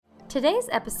Today's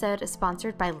episode is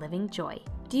sponsored by Living Joy.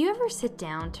 Do you ever sit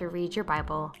down to read your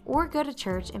Bible or go to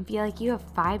church and feel like you have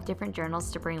 5 different journals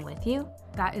to bring with you?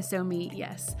 That is so me,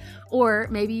 yes. Or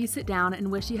maybe you sit down and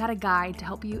wish you had a guide to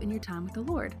help you in your time with the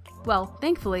Lord. Well,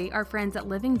 thankfully, our friends at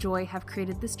Living Joy have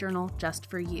created this journal just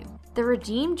for you. The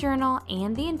Redeemed Journal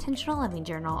and the Intentional Living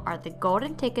Journal are the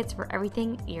golden tickets for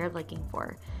everything you're looking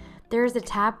for. There is a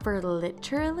tab for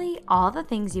literally all the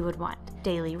things you would want.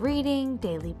 Daily reading,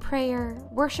 daily prayer,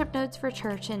 worship notes for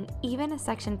church, and even a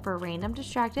section for random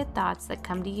distracted thoughts that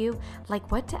come to you,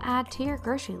 like what to add to your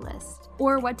grocery list.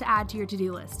 Or what to add to your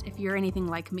to-do list if you're anything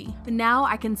like me. But now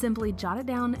I can simply jot it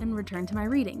down and return to my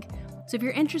reading. So if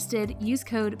you're interested, use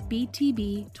code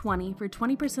BTB20 for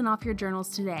 20% off your journals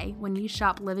today when you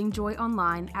shop Living Joy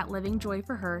online at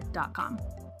livingjoyforher.com.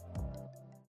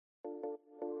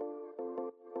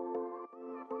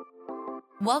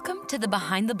 Welcome to the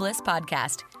Behind the Bliss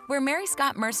podcast, where Mary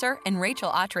Scott Mercer and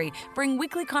Rachel Autry bring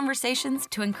weekly conversations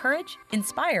to encourage,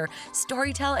 inspire,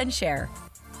 storytell, and share.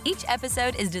 Each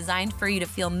episode is designed for you to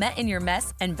feel met in your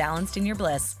mess and balanced in your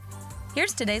bliss.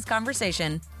 Here's today's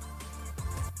conversation.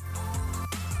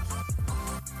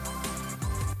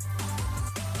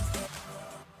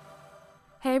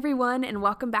 Hey everyone, and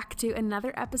welcome back to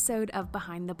another episode of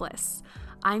Behind the Bliss.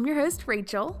 I'm your host,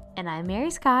 Rachel. And I'm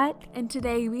Mary Scott. And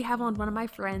today we have on one of my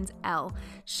friends, Elle.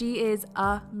 She is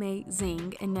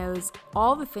amazing and knows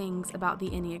all the things about the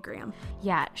Enneagram.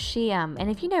 Yeah, and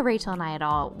if you know Rachel and I at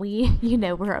all,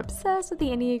 we're obsessed with the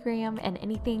Enneagram and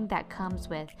anything that comes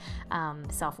with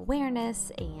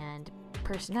self-awareness and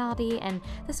personality, and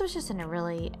this was just a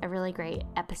really great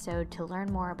episode to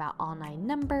learn more about all 9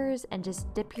 numbers and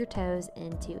just dip your toes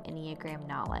into Enneagram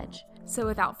knowledge. So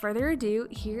without further ado,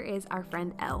 here is our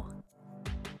friend Elle.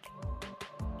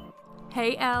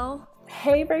 Hey Elle.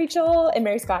 Hey Rachel and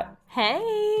Mary Scott.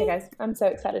 Hey guys, I'm so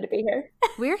excited to be here.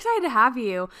 We're excited to have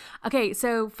you. Okay,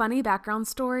 so funny background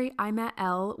story. I met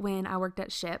Elle when I worked at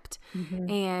Shipt,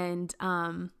 and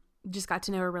just got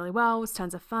to know her really well. It was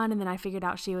tons of fun. And then I figured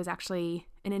out she was actually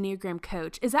an Enneagram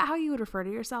coach. Is that how you would refer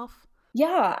to yourself?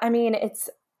 Yeah. I mean,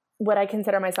 it's what I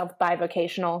consider myself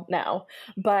bivocational. No,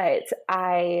 but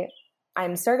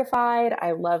I'm certified.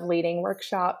 I love leading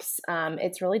workshops.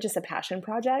 It's really just a passion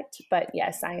project, but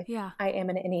yes, I am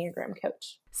an Enneagram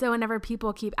coach. So whenever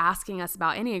people keep asking us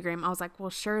about Enneagram, I was like, well,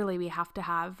 surely we have to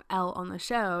have Elle on the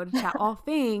show to chat all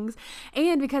things.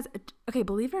 And because, okay,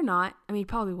 believe it or not, I mean, you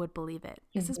probably would believe it.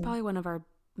 This is probably one of our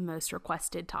most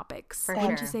requested topics.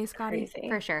 Wouldn't you say, Scotty? Crazy.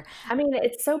 For sure. I mean,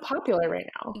 it's so popular right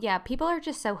now. Yeah, people are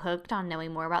just so hooked on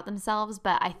knowing more about themselves,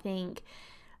 but I think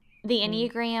the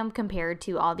Enneagram compared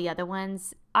to all the other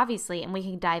ones, obviously, and we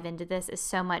can dive into this, is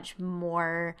so much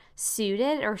more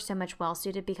suited or so much well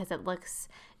suited because it looks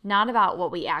not about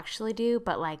what we actually do,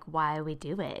 but like why we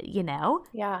do it, you know?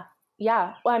 Yeah.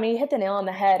 Yeah. Well, I mean, you hit the nail on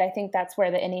the head. I think that's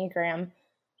where the Enneagram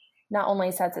not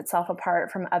only sets itself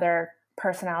apart from other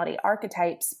personality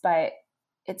archetypes, but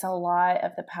it's a lot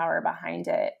of the power behind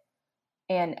it.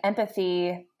 And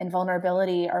empathy and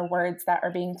vulnerability are words that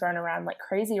are being thrown around like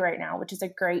crazy right now, which is a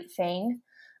great thing.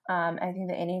 I think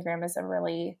the Enneagram is a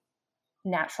really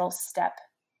natural step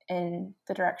in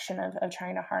the direction of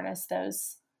trying to harness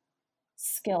those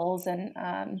skills. And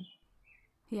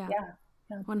yeah.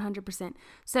 100%.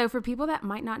 So for people that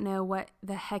might not know what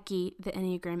the hecky the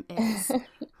Enneagram is,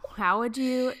 how would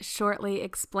you shortly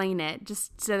explain it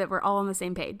just so that we're all on the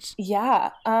same page?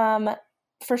 Yeah.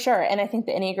 For sure. And I think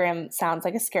the Enneagram sounds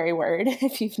like a scary word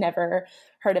if you've never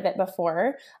heard of it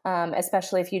before,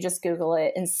 especially if you just Google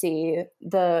it and see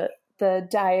the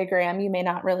diagram. You may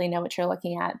not really know what you're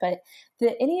looking at, but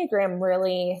the Enneagram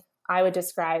really, I would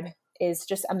describe, is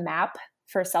just a map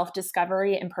for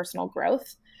self-discovery and personal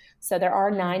growth. So there are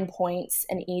 9 points,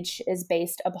 and each is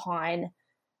based upon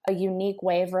a unique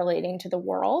way of relating to the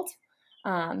world.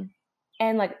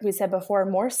 And like we said before,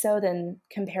 more so than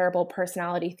comparable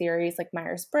personality theories like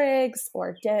Myers-Briggs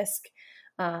or DISC,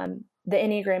 the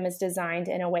Enneagram is designed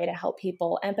in a way to help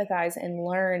people empathize and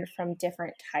learn from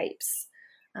different types.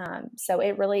 So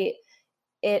it really,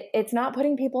 it's not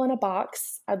putting people in a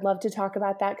box. I'd love to talk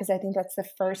about that because I think that's the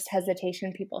first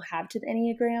hesitation people have to the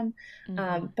Enneagram.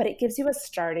 But it gives you a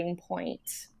starting point,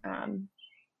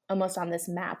 almost on this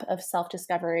map of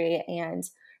self-discovery and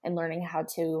learning how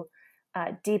to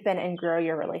deepen and grow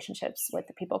your relationships with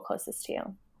the people closest to you.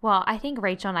 Well, I think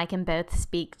Rachel and I can both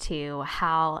speak to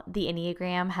how the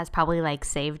Enneagram has probably like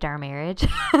saved our marriage.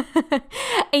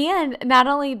 And not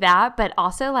only that, but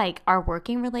also like our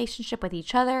working relationship with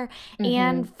each other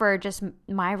and for just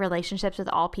my relationships with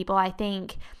all people. I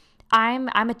think I'm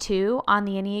a 2 on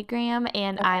the Enneagram,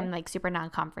 and I'm like super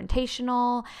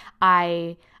non-confrontational.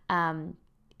 I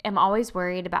am always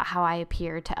worried about how I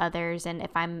appear to others and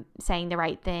if I'm saying the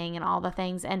right thing and all the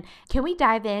things. And can we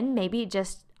dive in maybe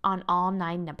just on all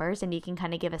 9 numbers, and you can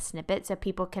kind of give a snippet so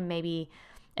people can maybe,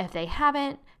 if they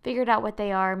haven't figured out what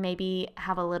they are, maybe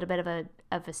have a little bit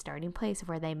of a starting place of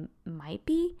where they might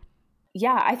be?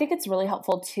 Yeah, I think it's really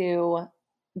helpful to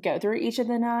go through each of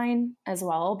the 9 as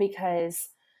well, because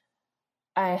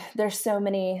there's so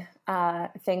many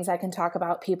things I can talk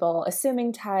about people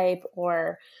assuming type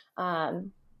or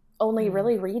only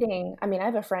really reading. I mean, I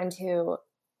have a friend who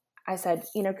I said,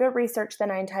 go research the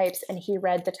 9 types. And he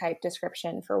read the type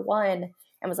description for one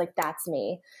and was like, that's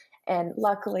me. And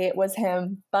luckily it was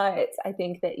him. But I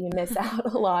think that you miss out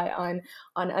a lot on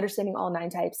understanding all 9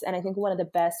 types. And I think one of the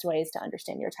best ways to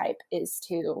understand your type is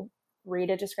to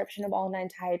read a description of all 9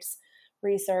 types,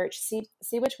 research,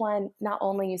 see which one not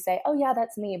only you say, oh yeah,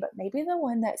 that's me, but maybe the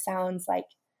one that sounds like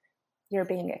you're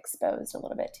being exposed a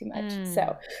little bit too much.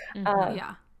 So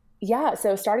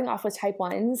so starting off with type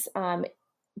 1s,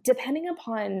 depending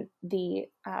upon the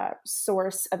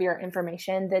source of your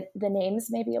information, the names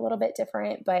may be a little bit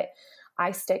different, but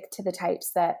I stick to the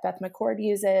types that Beth McCord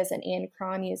uses and Anne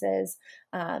Cron uses.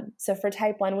 So for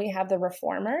type 1, we have the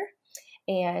reformer,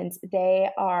 and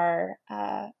they are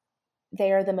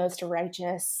the most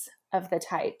righteous of the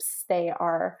types. They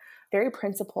are very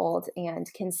principled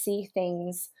and can see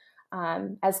things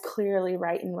as clearly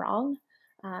right and wrong.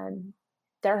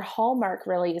 Their hallmark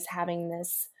really is having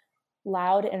this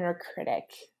loud inner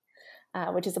critic,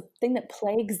 which is a thing that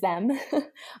plagues them,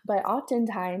 but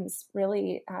oftentimes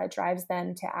really drives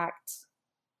them to act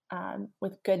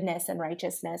with goodness and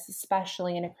righteousness,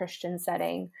 especially in a Christian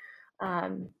setting.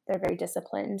 They're very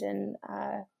disciplined, and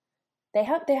they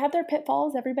have their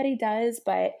pitfalls. Everybody does,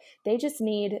 but they just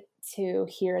need to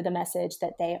hear the message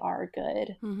that they are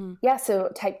good. Mm-hmm. Yeah. So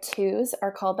type 2s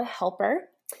are called the helper.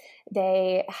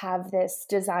 They have this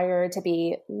desire to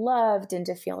be loved and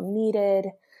to feel needed.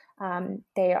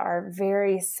 They are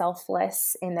very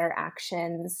selfless in their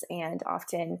actions and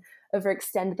often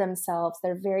overextend themselves.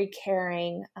 They're very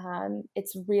caring.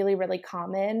 It's really, really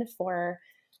common for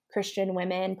Christian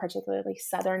women, particularly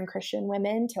Southern Christian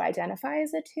women, to identify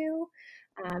as a 2,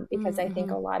 because I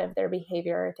think a lot of their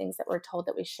behavior are things that we're told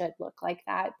that we should look like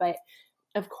that. But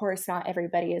of course, not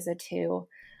everybody is a 2.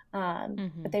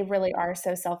 But they really are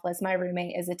so selfless. My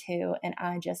roommate is a 2, and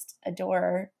I just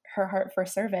adore her heart for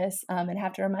service, and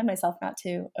have to remind myself not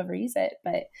to overuse it.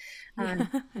 But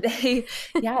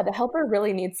the helper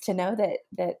really needs to know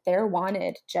that they're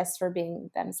wanted just for being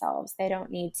themselves. They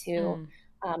don't need to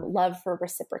love for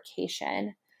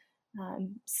reciprocation.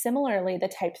 Similarly, the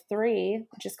type 3,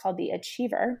 which is called the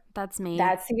achiever. That's me.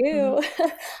 That's you.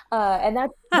 And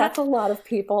that's a lot of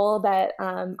people that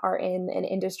are in an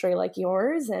industry like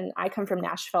yours. And I come from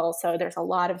Nashville, so there's a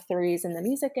lot of 3s in the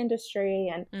music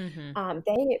industry, and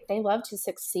they love to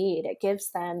succeed. It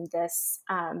gives them this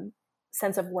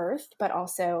sense of worth, but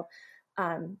also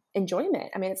enjoyment.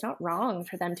 I mean, it's not wrong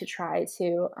for them to try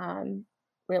to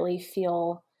really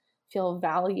feel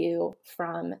value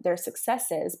from their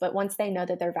successes. But once they know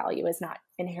that their value is not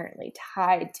inherently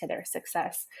tied to their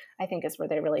success, I think is where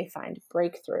they really find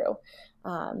breakthrough.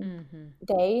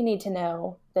 They need to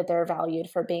know that they're valued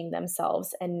for being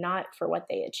themselves and not for what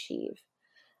they achieve.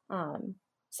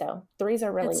 So 3s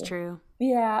are really— That's true.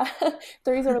 Yeah.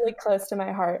 3s are really close to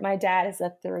my heart. My dad is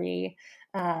a 3.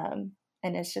 And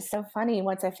it's just so funny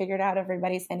once I figured out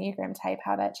everybody's Enneagram type,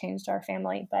 how that changed our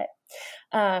family. But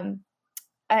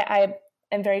I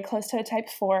am very close to a type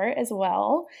 4 as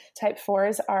well. Type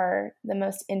 4s are the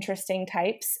most interesting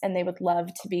types, and they would love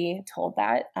to be told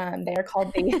that. They are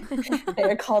called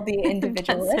the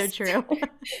individualist. That's so true.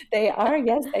 They are,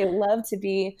 yes. They love to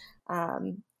be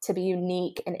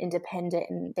unique and independent,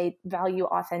 and they value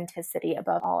authenticity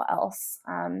above all else.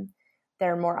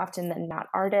 They're more often than not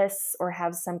artists or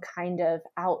have some kind of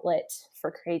outlet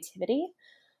for creativity.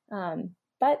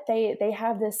 But they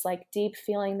have this like deep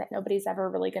feeling that nobody's ever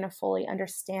really going to fully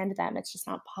understand them. It's just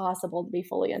not possible to be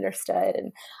fully understood.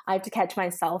 And I have to catch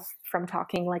myself from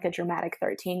talking like a dramatic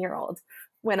 13-year-old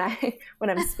when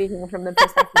I'm speaking from the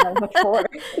perspective of a 4,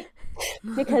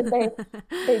 because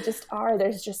they just are.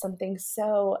 There's just something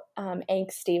so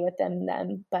angsty within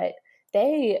them, but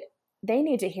they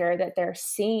need to hear that they're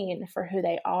seen for who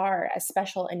they are, as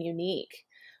special and unique.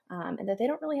 And that they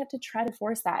don't really have to try to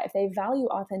force that. If they value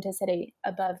authenticity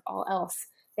above all else,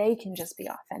 they can just be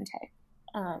authentic.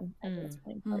 I think that's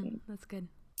really important. That's good.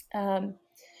 I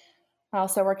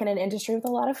also work in an industry with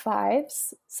a lot of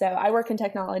 5s. So I work in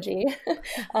technology,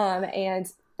 and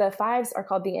the 5s are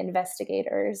called the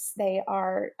investigators. They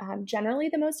are generally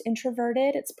the most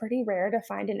introverted. It's pretty rare to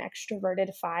find an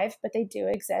extroverted 5, but they do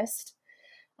exist.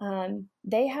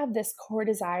 they have this core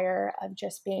desire of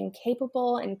just being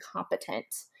capable and competent.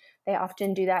 They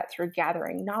often do that through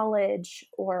gathering knowledge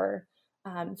or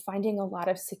finding a lot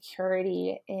of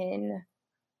security in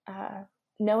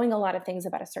knowing a lot of things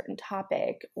about a certain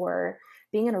topic or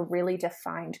being in a really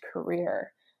defined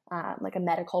career, like a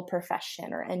medical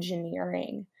profession or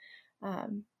engineering.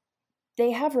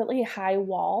 They have really high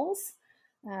walls.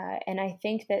 And I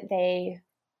think that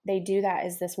they do that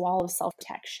as this wall of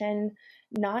self-protection,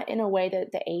 not in a way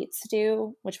that the 8s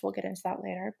do, which we'll get into that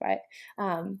later, but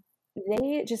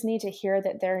they just need to hear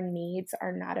that their needs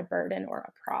are not a burden or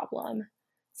a problem.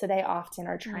 So they often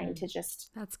are trying to just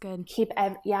that's good.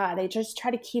 They just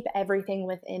try to keep everything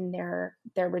within their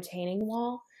retaining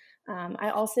wall. I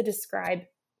also describe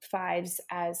 5s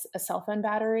as a cell phone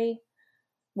battery.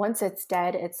 Once it's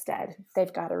dead, it's dead.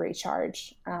 They've got to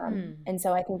recharge. And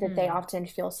so I think that they often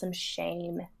feel some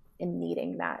shame in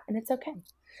needing that, and it's okay.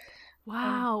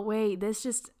 Wow. Wait, I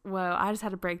just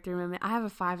had a breakthrough moment. I have a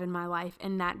 5 in my life,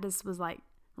 and that just was like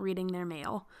reading their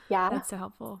mail. Yeah. That's so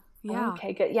helpful. Yeah.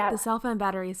 Okay, good. Yeah. The cell phone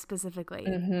batteries specifically.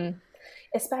 Mm-hmm.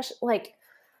 Especially, like,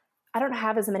 I don't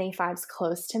have as many 5s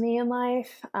close to me in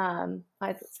life.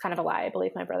 It's kind of a lie. I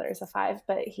believe my brother is a 5,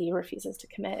 but he refuses to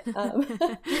commit. But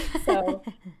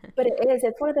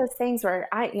it's one of those things where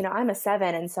I'm a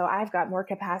 7. And so I've got more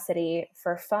capacity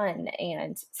for fun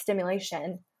and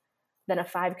stimulation than a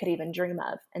 5 could even dream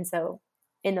of. And so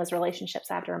in those relationships,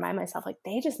 I have to remind myself, like,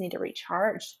 they just need to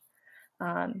recharge.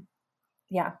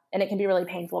 And it can be really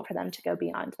painful for them to go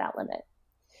beyond that limit.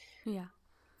 Yeah.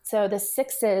 So the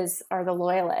 6s are the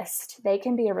loyalist. They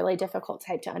can be a really difficult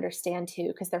type to understand too,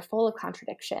 because they're full of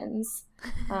contradictions.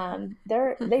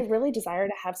 They really desire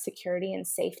to have security and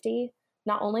safety,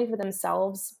 not only for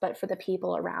themselves, but for the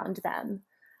people around them.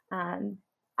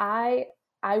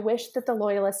 I wish that the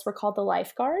loyalists were called the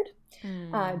lifeguard,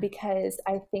 because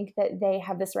I think that they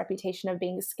have this reputation of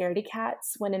being scaredy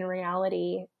cats, when in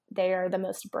reality, they are the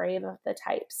most brave of the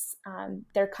types.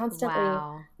 They're constantly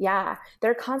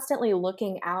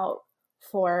looking out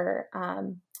for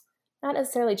not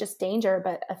necessarily just danger,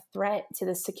 but a threat to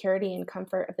the security and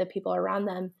comfort of the people around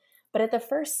them. But at the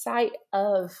first sight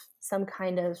of some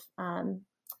kind of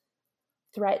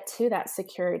threat to that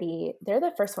security, they're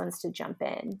the first ones to jump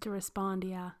in. To respond,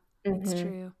 yeah. It's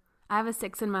true. I have a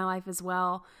 6 in my life as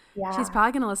well. Yeah. She's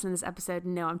probably going to listen to this episode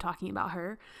and know I'm talking about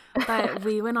her. But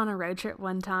we went on a road trip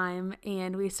one time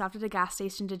and we stopped at a gas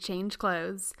station to change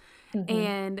clothes.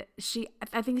 And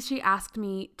I think she asked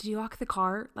me, "Did you lock the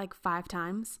car like 5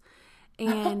 times?"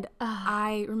 And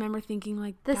I remember thinking,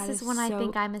 like, this is when I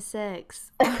think I'm a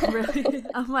 6. Really?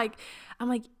 I'm like,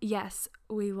 yes,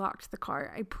 we locked the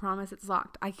car. I promise it's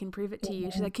locked. I can prove it to you.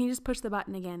 She's like, "Can you just push the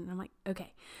button again?" And I'm like,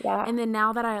 okay. Yeah. And then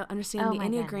now that I understand the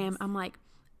Enneagram, goodness. I'm like,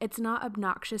 it's not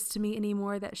obnoxious to me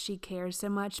anymore that she cares so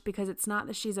much, because it's not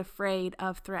that she's afraid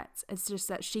of threats. It's just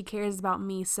that she cares about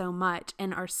me so much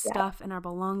and our stuff and our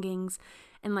belongings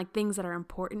and like things that are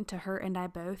important to her and I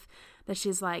both, that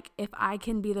she's like, if I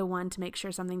can be the one to make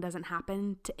sure something doesn't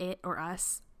happen to it or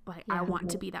us, like I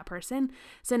want to be that person.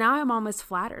 So now I'm almost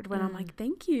flattered when I'm like,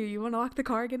 "Thank you. You want to lock the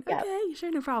car again?" Yep. Okay, sure,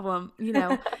 no problem.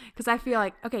 Because I feel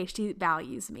like, okay, she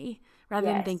values me, rather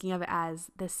than thinking of it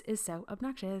as, this is so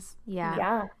obnoxious.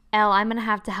 Yeah. Elle, I'm going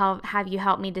to have you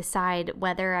help me decide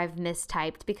whether I've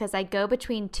mistyped, because I go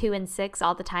between 2 and 6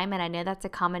 all the time, and I know that's a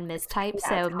common mistype.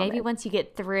 So maybe once you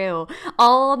get through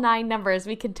all 9 numbers,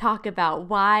 we can talk about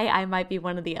why I might be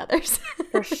one of the others.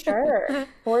 For sure.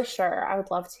 I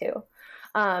would love to.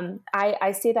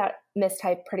 I see that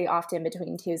mistype pretty often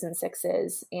between 2s and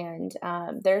 6s. And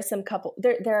there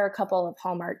are a couple of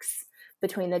hallmarks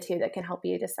between the 2 that can help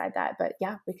you decide that. But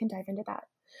yeah, we can dive into that.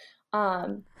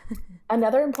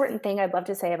 Another important thing I'd love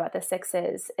to say about the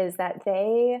 6s is that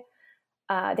they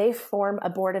form a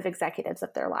board of executives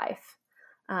of their life.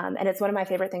 And it's one of my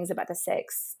favorite things about the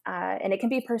 6. And it can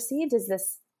be perceived as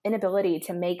this inability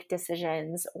to make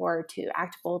decisions or to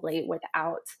act boldly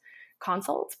without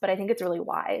consult, but I think it's really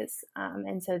wise.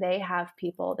 And so they have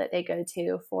people that they go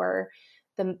to for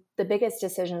the biggest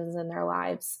decisions in their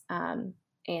lives.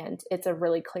 And it's a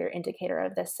really clear indicator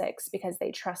of the 6, because they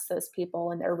trust those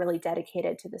people and they're really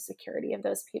dedicated to the security of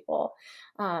those people.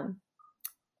 And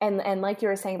like you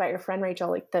were saying about your friend,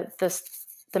 Rachel, like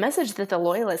the message that the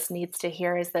loyalist needs to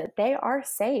hear is that they are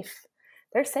safe.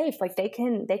 They're safe. Like they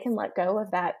can let go of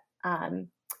that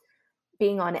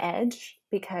being on edge,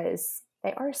 because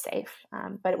they are safe.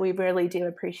 But we really do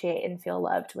appreciate and feel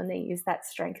loved when they use that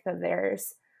strength of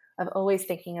theirs of always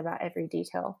thinking about every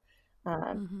detail.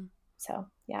 So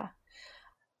yeah,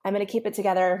 I'm going to keep it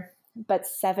together, but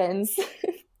 7s,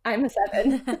 I'm a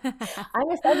 7. I'm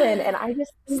a 7, and I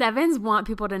just Sevens want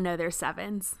people to know they're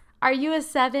sevens. Are you a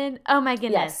 7? Oh my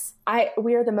goodness. Yes.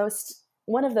 We are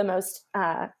one of the most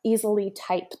easily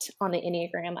typed on the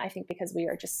Enneagram, I think, because we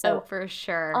are just so for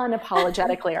sure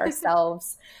unapologetically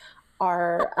ourselves.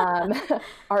 Our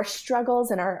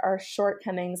struggles and our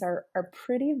shortcomings are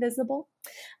pretty visible.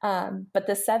 But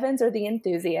the 7s are the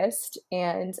enthusiast.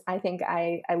 And I think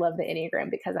I love the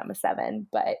Enneagram because I'm a 7.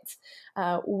 But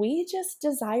we just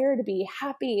desire to be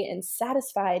happy and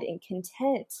satisfied and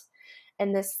content.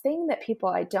 And this thing that people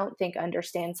I don't think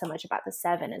understand so much about the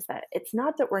 7 is that it's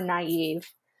not that we're naive.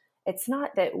 It's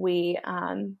not that we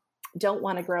don't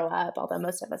want to grow up, although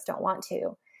most of us don't want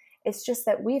to. It's just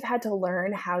that we've had to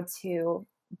learn how to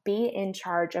be in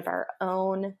charge of our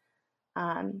own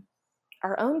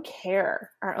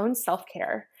care, our own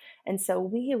self-care. And so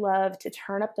we love to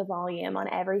turn up the volume on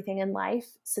everything in life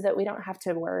so that we don't have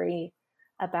to worry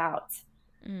about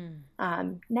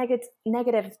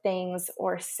negative things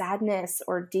or sadness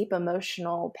or deep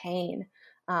emotional pain.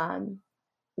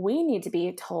 We need to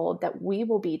be told that we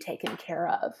will be taken care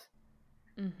of.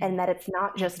 And that it's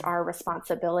not just our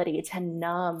responsibility to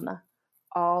numb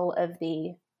all of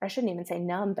I shouldn't even say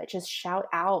numb, but just shout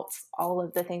out all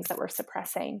of the things that we're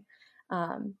suppressing.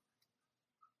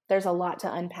 There's a lot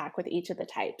to unpack with each of the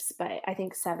types, but I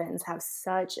think 7s have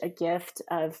such a gift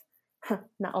of,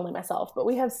 not only myself, but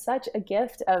we have such a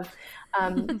gift of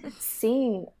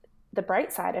seeing the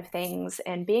bright side of things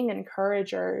and being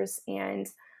encouragers and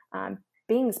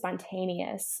being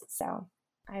spontaneous. So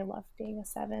I love being a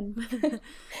 7.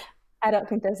 I don't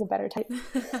think there's a better type.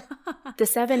 The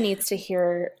 7 needs to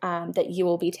hear that you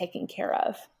will be taken care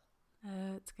of.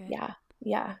 That's good. Yeah.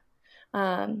 Yeah.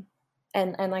 And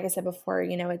like I said before,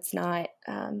 it's not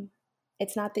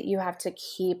that you have to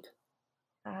keep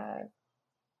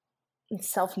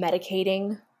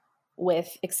self-medicating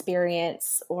with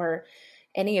experience or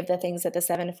any of the things that the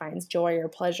 7 finds joy or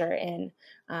pleasure in.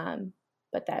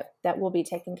 But that will be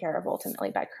taken care of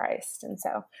ultimately by Christ. And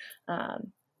so,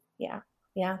 yeah.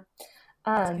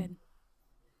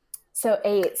 So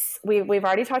 8s, we've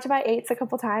already talked about 8s a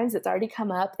couple times. It's already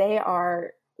come up. They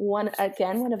are one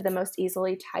of the most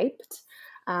easily typed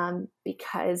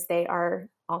because they are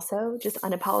also just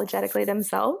unapologetically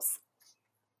themselves.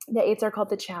 The 8s are called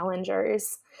the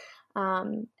challengers,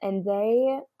 and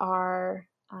they are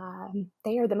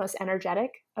the most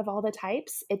energetic of all the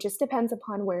types. It just depends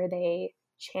upon where they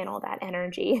channel that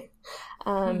energy.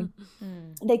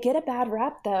 They get a bad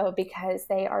rep though, because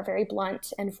they are very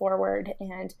blunt and forward,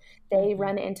 and they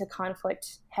run into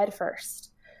conflict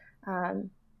headfirst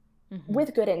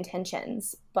with good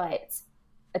intentions. But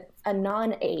a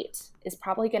non-8 is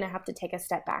probably going to have to take a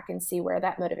step back and see where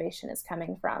that motivation is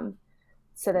coming from,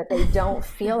 so that they don't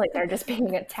feel like they're just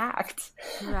being attacked.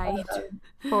 Right.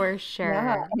 For sure.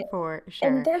 Yeah. For sure.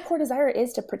 And their core desire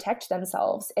is to protect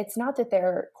themselves. It's not that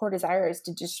their core desire is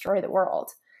to destroy the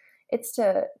world. It's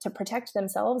to protect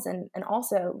themselves and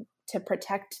also to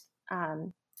protect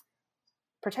the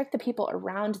people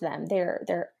around them.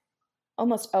 They're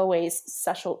almost always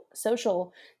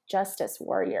social justice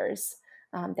warriors.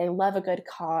 They love a good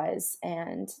cause,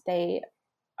 and they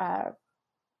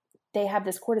have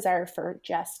this core desire for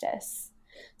justice.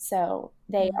 So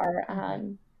they are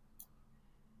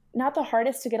not the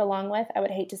hardest to get along with. I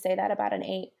would hate to say that about an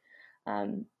 8,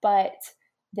 but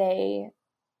they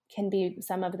can be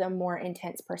some of the more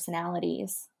intense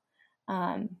personalities.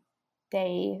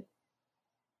 They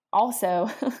also,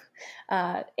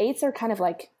 8s are kind of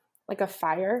like a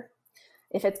fire.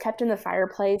 If it's kept in the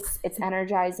fireplace, it's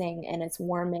energizing and it's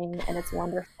warming and it's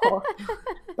wonderful.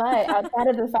 But outside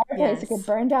of the fireplace, It could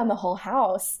burn down the whole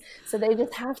house. So they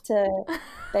just have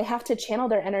to channel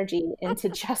their energy into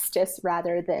justice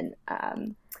rather than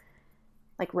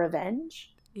like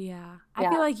revenge. Yeah. I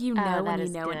feel like when you know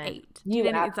good. an 8. You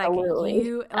absolutely.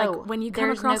 It's like when you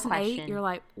come across an 8, you're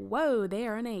like, whoa, they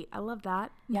are an 8. I love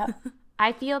that. Yep.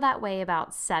 I feel that way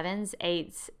about 7s,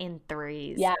 8s, and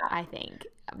 3s. Yeah. I think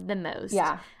the most.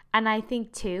 Yeah. And I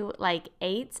think too, like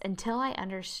 8s, until I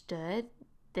understood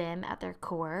them at their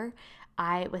core,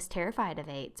 I was terrified of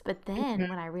 8s. But then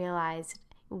when I realized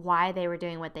why they were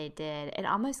doing what they did, it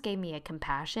almost gave me a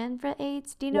compassion for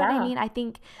 8s. Do you know what I mean? I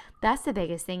think that's the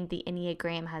biggest thing the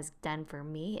Enneagram has done for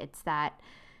me. It's that,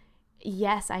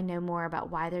 yes, I know more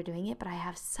about why they're doing it, but I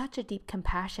have such a deep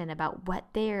compassion about what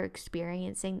they're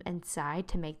experiencing inside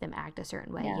to make them act a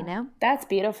certain way, you know? That's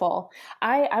beautiful.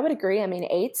 I would agree. I mean,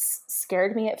 8s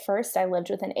scared me at first. I lived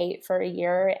with an 8 for a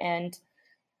year and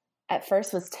at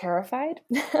first was terrified.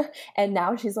 And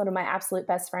now she's one of my absolute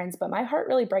best friends, but my heart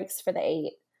really breaks for the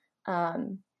 8.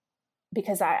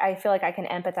 because I feel like I can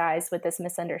empathize with this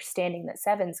misunderstanding that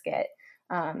 7s get.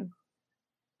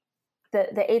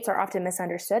 The 8s are often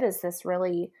misunderstood as this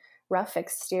really rough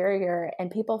exterior, and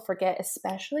people forget,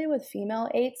 especially with female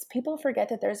 8s, people forget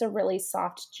that there's a really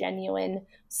soft, genuine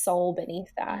soul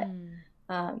beneath that.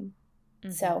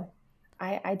 So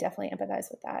I definitely empathize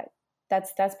with that.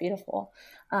 That's beautiful.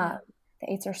 The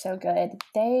 8s are so good.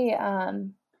 They,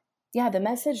 the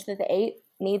message that the 8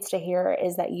 needs to hear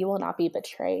is that you will not be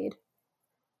betrayed.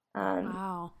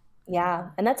 Wow.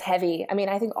 Yeah. And that's heavy. I mean,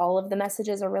 I think all of the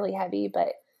messages are really heavy, but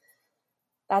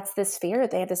that's this fear.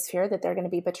 They have this fear that they're going to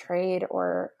be betrayed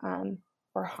or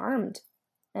harmed.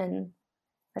 And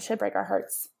that should break our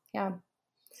hearts. Yeah.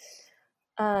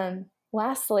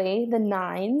 Lastly, the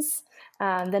 9s.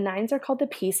 The 9s are called the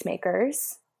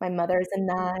peacemakers. My mother's a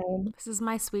 9. This is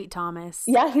my sweet Thomas.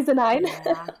 Yeah, he's a 9.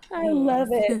 Yeah, I love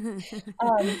it.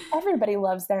 Everybody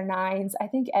loves their 9s. I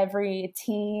think every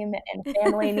team and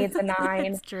family needs a 9.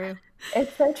 It's true.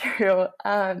 It's so true.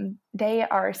 They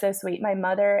are so sweet. My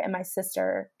mother and my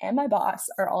sister and my boss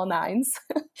are all 9s.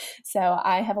 So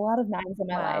I have a lot of 9s in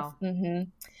my life.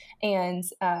 And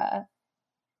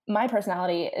my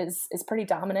personality is pretty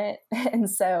dominant. And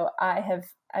so I've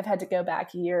had to go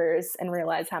back years and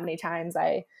realize how many times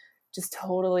I just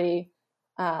totally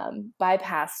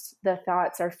bypassed the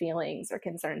thoughts or feelings or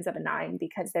concerns of a 9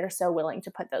 because they're so willing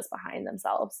to put those behind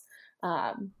themselves.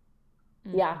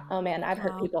 Yeah. Oh man, I've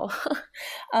hurt people.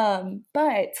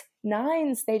 But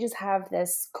 9s, they just have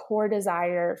this core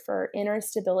desire for inner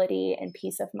stability and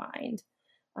peace of mind.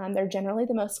 They're generally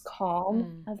the most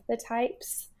calm of the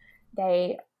types.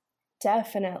 They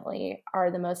definitely are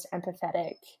the most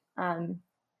empathetic.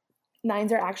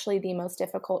 9s are actually the most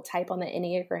difficult type on the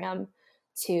Enneagram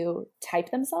to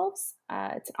type themselves.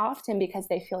 It's often because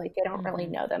they feel like they don't really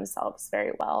know themselves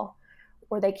very well,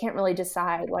 or they can't really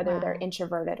decide whether they're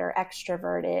introverted or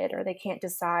extroverted, or they can't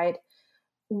decide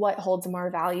what holds more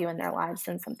value in their lives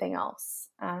than something else.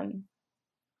 And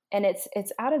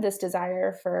it's out of this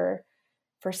desire for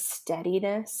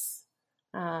steadiness.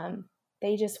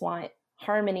 They just want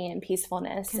harmony and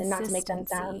peacefulness and not to make them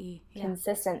sound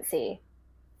consistency.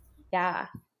 Yeah,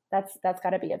 that's got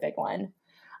to be a big one.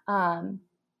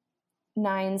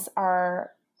 9s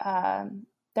are,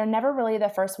 they're never really the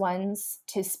first ones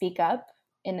to speak up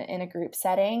in a group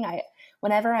setting.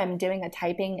 Whenever I'm doing a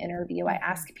typing interview, I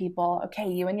ask people, okay,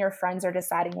 you and your friends are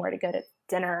deciding where to go to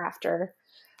dinner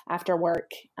after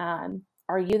work.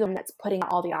 Are you the one that's putting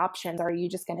all the options? Or are you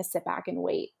just going to sit back and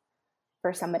wait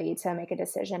for somebody to make a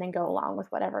decision and go along with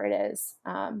whatever it is?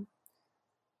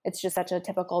 It's just such a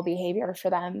typical behavior for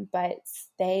them, but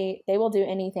they will do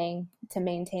anything to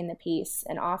maintain the peace.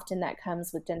 And often that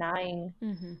comes with denying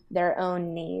their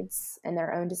own needs and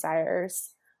their own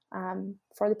desires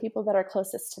for the people that are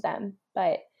closest to them.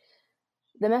 But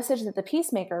the message that the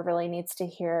peacemaker really needs to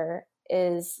hear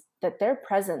is that their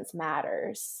presence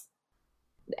matters.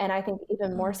 And I think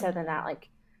even more so than that, like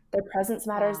their presence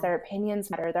matters, their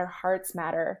opinions matter, their hearts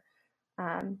matter.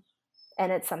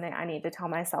 And it's something I need to tell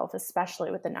myself,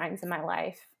 especially with the 9s in my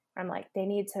life. I'm like, they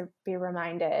need to be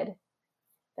reminded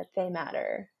that they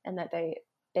matter and that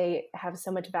they have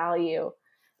so much value,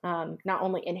 not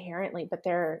only inherently, but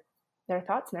their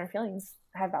thoughts and their feelings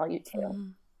have value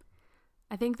too.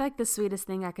 I think like the sweetest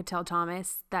thing I could tell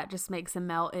Thomas that just makes him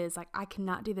melt is like, I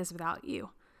cannot do this without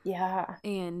you. Yeah.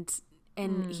 And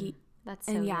he, that's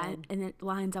so good. And it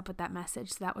lines up with that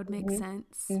message. So that would make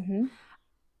sense. Mm-hmm.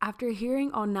 After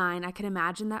hearing all 9, I can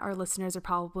imagine that our listeners are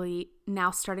probably now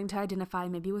starting to identify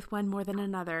maybe with one more than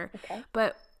another. Okay.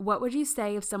 But what would you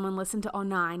say if someone listened to all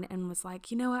 9 and was like,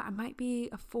 you know what, I might be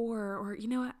a 4, or you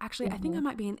know what, actually, I think I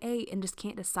might be an 8 and just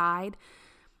can't decide.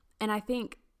 And I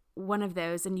think one of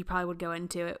those, and you probably would go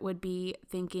into it, would be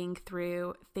thinking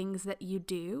through things that you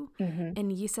do.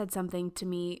 And you said something to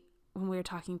me when we were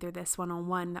talking through this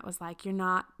one-on-one that was like, you're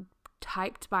not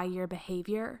typed by your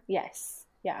behavior. Yes.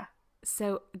 Yeah.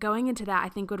 So going into that, I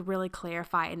think would really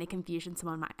clarify any confusion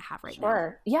someone might have right now.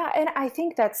 Sure. Yeah. And I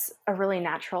think that's a really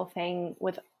natural thing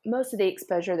with most of the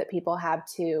exposure that people have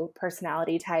to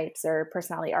personality types or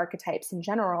personality archetypes in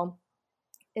general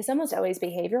is almost always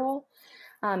behavioral.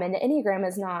 And the Enneagram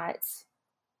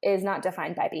is not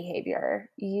defined by behavior.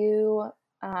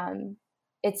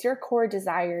 It's your core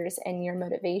desires and your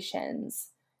motivations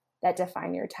that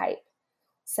define your type.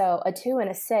 So a 2 and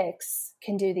a 6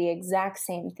 can do the exact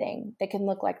same thing. They can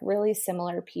look like really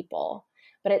similar people,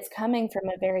 but it's coming from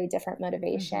a very different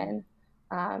motivation.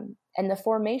 And the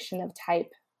formation of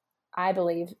type, I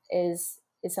believe, is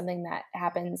something that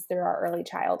happens through our early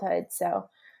childhood. So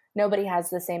nobody has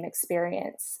the same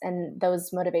experience, and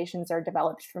those motivations are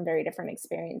developed from very different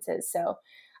experiences. So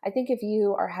I think if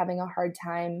you are having a hard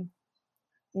time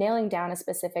nailing down a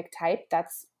specific type,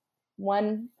 that's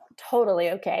one, totally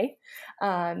okay.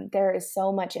 There is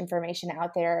so much information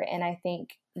out there. And I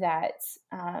think that,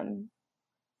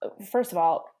 first of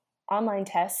all, online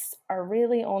tests are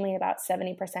really only about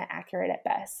 70% accurate at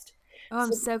best. Oh,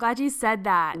 I'm so glad you said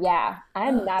that. Yeah,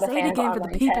 I'm not a fan of online tests. Say it again for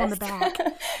the people in the back.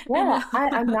 Yeah,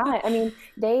 I'm not. I mean,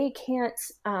 they can't,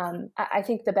 I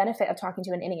think the benefit of talking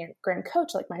to an Enneagram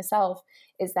coach like myself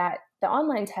is that the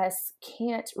online tests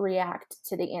can't react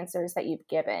to the answers that you've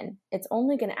given. It's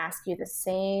only going to ask you the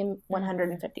same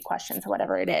 150 questions,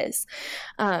 whatever it is.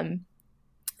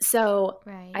 So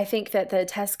right. I think that the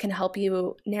test can help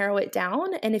you narrow it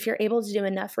down. And if you're able to do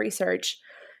enough research,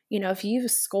 you know, if you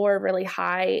score really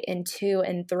high in 2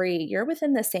 and 3, you're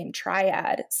within the same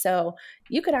triad. So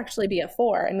you could actually be a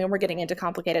 4. I mean, we're getting into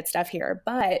complicated stuff here,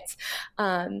 but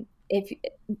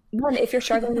if you're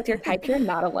struggling with your type, you're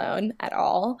not alone at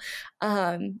all.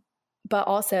 But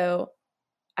also,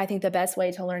 I think the best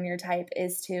way to learn your type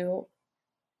is to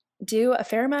do a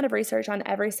fair amount of research on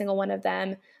every single one of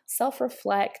them,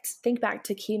 self-reflect, think back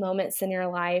to key moments in your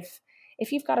life.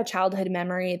 If you've got a childhood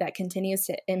memory that continues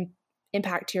to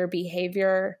impact your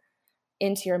behavior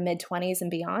into your mid-20s and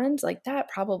beyond, like that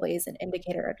probably is an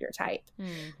indicator of your type.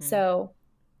 Mm-hmm. So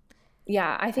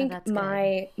yeah, I think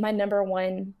my number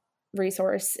one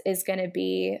resource is going to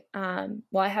be,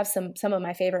 I have some of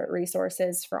my favorite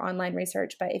resources for online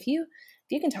research, but if you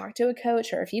can talk to a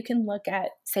coach, or if you can look at,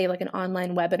 say, like an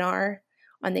online webinar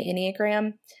on the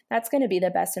Enneagram, that's going to be the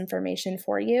best information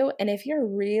for you. And if you're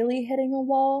really hitting a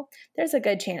wall, there's a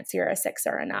good chance you're a 6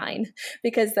 or a 9,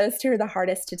 because those two are the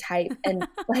hardest to type. And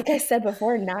like I said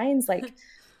before, 9s, like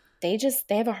they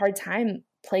have a hard time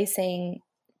placing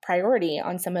priority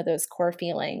on some of those core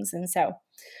feelings. And so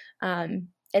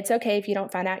it's okay if you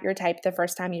don't find out your type the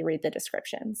first time you read the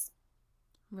descriptions.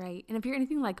 Right. And if you're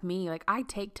anything like me, like I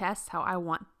take tests how I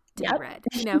want to be read.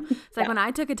 You know, it's like when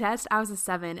I took a test, I was a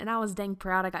 7, and I was dang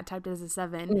proud I got typed as a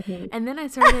 7. Mm-hmm. And then I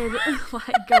started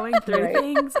like going through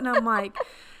things, and I'm like,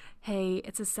 hey,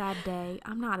 it's a sad day.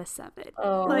 I'm not a 7.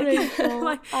 Oh, I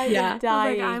am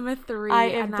dying. Like, I'm a 3, I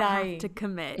have to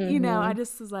commit. Mm-hmm. You know, I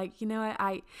just was like, you know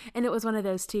what, and it was one of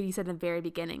those too. You said in the very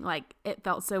beginning, like it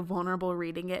felt so vulnerable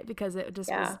reading it, because it just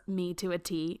was me to a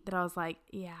T, that I was like,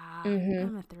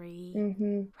 I'm a 3.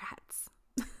 Mm-hmm. Rats.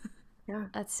 Yeah,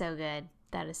 that's so good.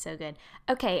 That is so good.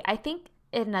 Okay, I think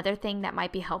another thing that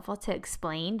might be helpful to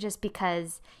explain, just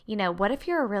because, you know, what if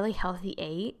you're a really healthy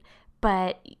 8,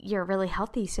 but you're really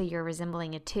healthy, so you're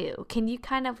resembling a 2? Can you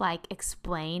kind of like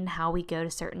explain how we go to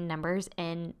certain numbers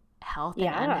in health and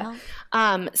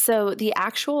unhealth? So the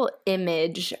actual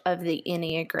image of the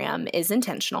Enneagram is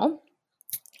intentional.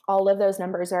 All of those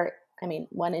numbers are,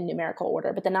 one in numerical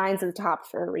order, but the 9's at the top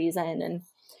for a reason,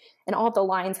 and all of the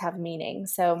lines have meaning.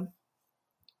 So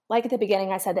like at the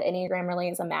beginning, I said the Enneagram really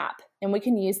is a map, and we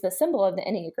can use the symbol of the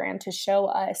Enneagram to show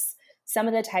us some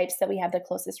of the types that we have the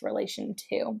closest relation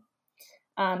to.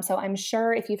 So I'm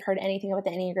sure if you've heard anything about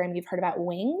the Enneagram, you've heard about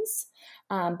wings,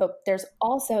 but there's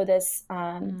also this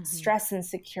stress and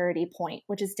security point,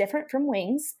 which is different from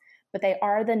wings, but they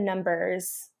are the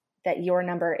numbers that your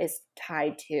number is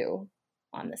tied to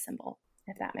on the symbol,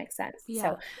 if that makes sense. Yeah.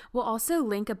 So we'll also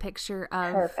link a picture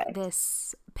of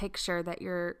this picture that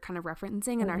you're kind of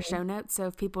referencing in our show notes. So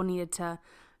if people needed to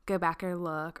go back or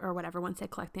look or whatever, once they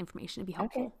collect the information, it'd be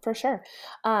helpful. Okay, for sure.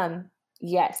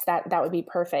 Yes, that would be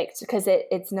perfect, because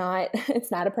it's not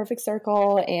a perfect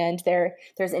circle, and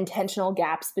there's intentional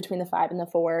gaps between the 5 and the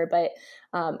 4. But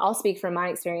I'll speak from my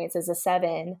experience as a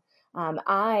 7.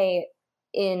 I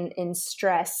in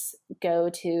stress go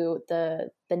to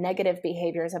the negative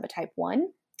behaviors of a type 1,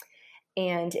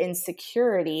 and in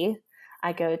security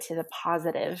I go to the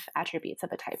positive attributes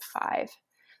of a type 5.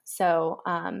 So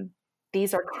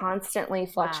these are constantly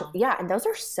fluctuating. Wow. Yeah, and those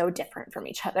are so different from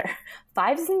each other.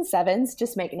 5s and 7s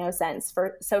just make no sense.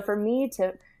 So for me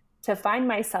to find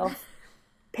myself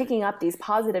picking up these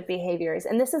positive behaviors,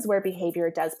 and this is where behavior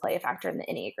does play a factor in the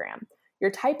Enneagram.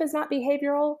 Your type is not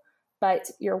behavioral, but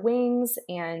your wings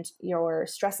and your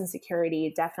stress and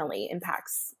security definitely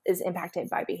is impacted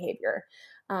by behavior.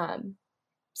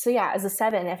 So yeah, as a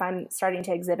 7, if I'm starting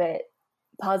to exhibit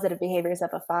positive behaviors of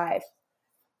a 5,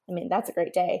 that's a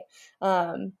great day,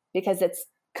 because it's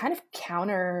kind of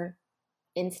counter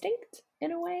instinct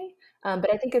in a way.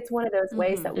 But I think it's one of those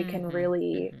ways that we can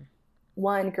really,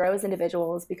 one, grow as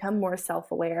individuals, become more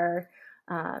self-aware,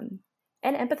 and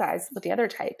empathize with the other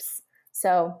types.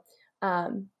 So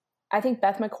I think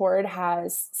Beth McCord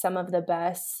has some of the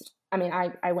best I mean,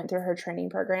 I went through her training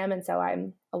program, and so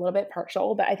I'm a little bit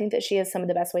partial, but I think that she has some of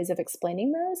the best ways of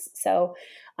explaining those. So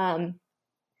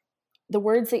the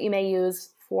words that you may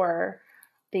use for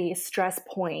the stress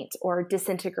point or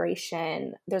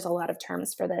disintegration, there's a lot of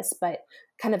terms for this, but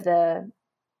kind of the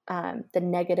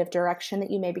negative direction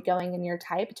that you may be going in your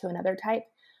type to another type.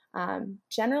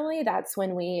 Generally, that's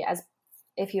when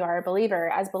if you are a believer,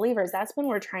 as believers, that's when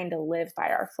we're trying to live by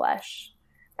our flesh.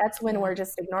 That's when we're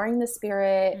just ignoring the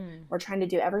spirit. We're trying to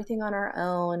do everything on our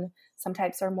own. Some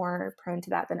types are more prone to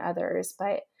that than others,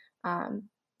 but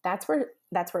that's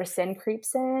where sin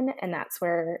creeps in, and that's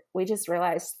where we just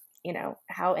realize,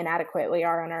 how inadequate we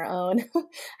are on our own,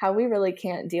 how we really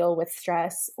can't deal with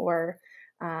stress or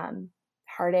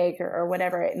heartache or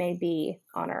whatever it may be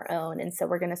on our own. And so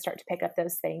we're going to start to pick up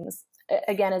those things.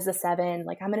 Again, as a 7,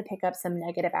 like I'm going to pick up some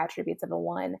negative attributes of a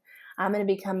 1. I'm going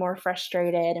to become more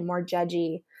frustrated and more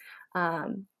judgy.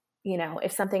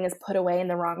 If something is put away in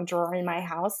the wrong drawer in my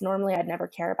house, normally I'd never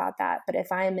care about that. But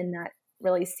if I'm in that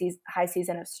really high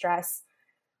season of stress,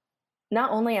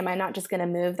 not only am I not just going to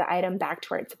move the item back to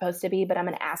where it's supposed to be, but I'm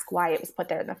going to ask why it was put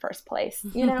there in the first place.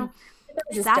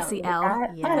 Sassy L.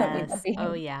 Yes.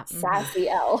 Oh yeah. Sassy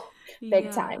L.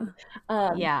 Big time.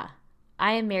 Yeah.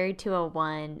 I am married to a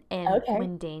 1, and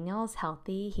when Daniel's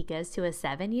healthy, he goes to a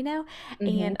 7,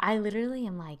 and I literally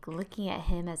am like looking at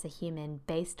him as a human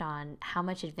based on how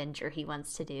much adventure he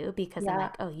wants to do, because I'm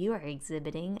like, oh, you are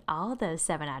exhibiting all those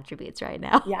 7 attributes right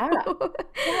now. Yeah.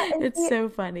 It's so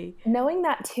funny. Knowing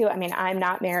that too, I mean, I'm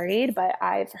not married, but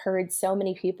I've heard so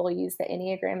many people use the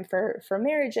Enneagram for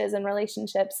marriages and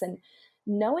relationships, and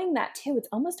knowing that too, it's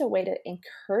almost a way to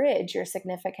encourage your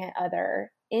significant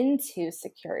other into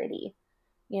security.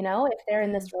 If they're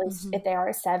in this really, if they are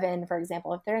a 7, for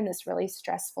example, if they're in this really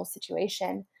stressful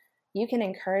situation, you can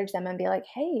encourage them and be like,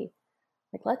 hey,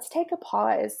 like, let's take a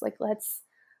pause. Like, let's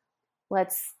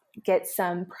get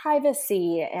some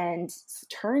privacy and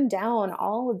turn down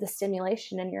all of the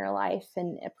stimulation in your life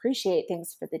and appreciate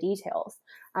things for the details.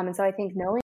 And so I think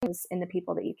knowing things in the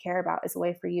people that you care about is a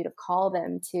way for you to call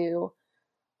them to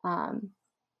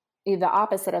the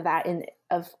opposite of that,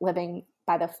 of living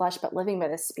by the flesh, but living by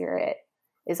the spirit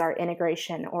is our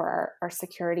integration or our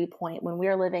security point. When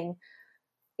we're living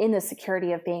in the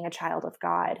security of being a child of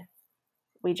God,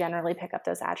 we generally pick up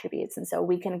those attributes. And so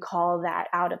we can call that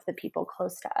out of the people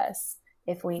close to us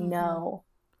if we know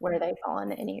where they fall in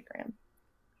the Enneagram.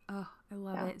 Oh, I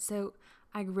love it. So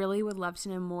I really would love to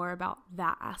know more about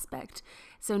that aspect.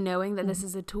 So knowing that this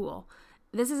is a tool,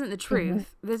 this isn't the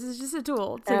truth. This is just a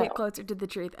tool to get closer to the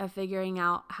truth of figuring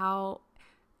out how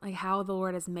the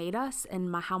Lord has made us,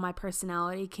 and how my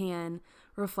personality can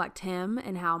reflect Him,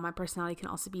 and how my personality can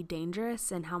also be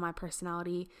dangerous, and how my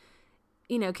personality,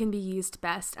 can be used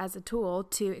best as a tool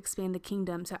to expand the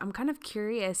kingdom. So I'm kind of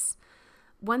curious,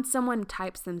 once someone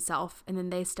types themselves and then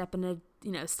they step into,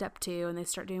 step 2 and they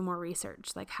start doing more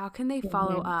research, like how can they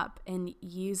follow up and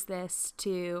use this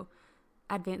to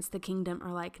advance the kingdom,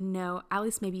 or know at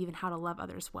least maybe even how to love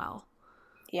others well?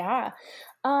 Yeah.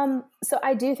 So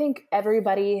I do think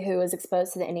everybody who is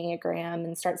exposed to the Enneagram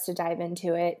and starts to dive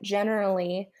into it,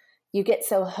 generally you get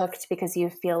so hooked because you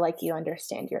feel like you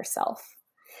understand yourself.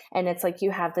 And it's like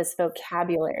you have this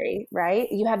vocabulary, right?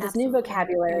 You have this new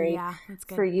vocabulary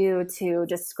for you to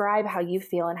describe how you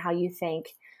feel and how you think.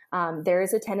 There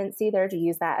is a tendency there to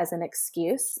use that as an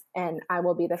excuse. And I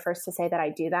will be the first to say that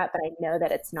I do that, but I know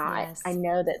that it's not. Yes. I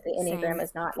know that the Enneagram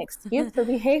is not an excuse for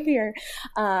behavior.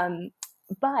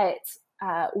 But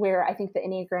where I think the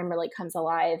Enneagram really comes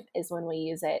alive is when we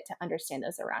use it to understand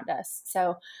those around us.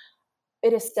 So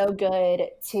it is so good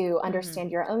to understand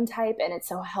your own type, and it's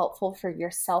so helpful for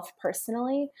yourself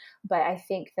personally. But I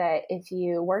think that if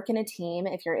you work in a team,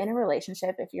 if you're in a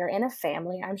relationship, if you're in a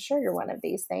family, I'm sure you're one of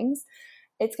these things,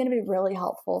 it's going to be really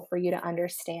helpful for you to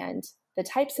understand the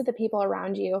types of the people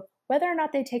around you. Whether or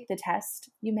not they take the test,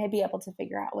 you may be able to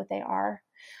figure out what they are.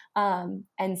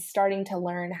 And starting to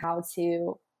learn how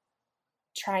to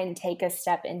try and take a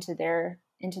step into their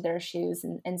shoes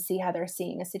and see how they're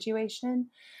seeing a situation.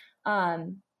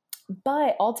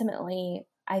 But ultimately,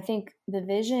 I think the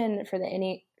vision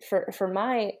for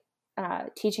my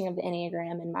teaching of the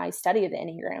Enneagram and my study of the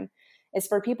Enneagram is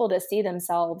for people to see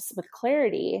themselves with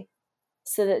clarity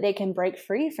so that they can break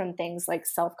free from things like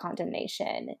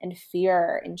self-condemnation and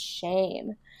fear and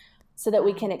shame, so that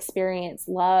we can experience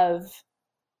love,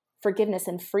 forgiveness,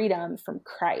 and freedom from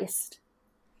Christ.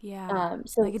 Yeah.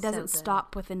 So it doesn't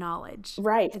stop with the knowledge.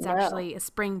 Right. It's actually a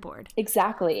springboard.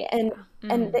 Exactly. And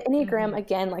the Enneagram,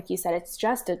 again, like you said, it's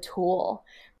just a tool.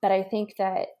 But I think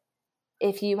that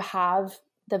if you have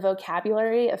the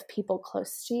vocabulary of people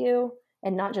close to you,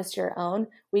 and not just your own,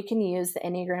 we can use the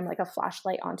Enneagram like a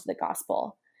flashlight onto the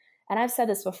gospel. And I've said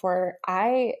this before,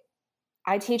 I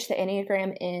teach the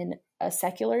Enneagram in a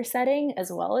secular setting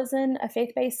as well as in a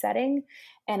faith-based setting.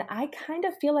 And I kind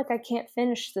of feel like I can't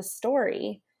finish the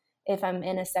story if I'm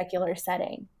in a secular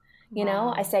setting. You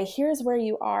know, I say, here's where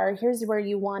you are, here's where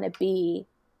you want to be.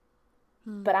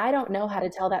 But I don't know how to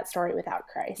tell that story without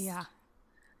Christ. Yeah.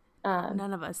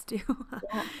 None of us do.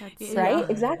 Right?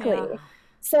 Exactly. Yeah.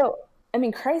 So, I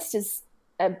mean, Christ is,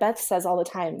 Beth says all the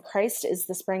time, Christ is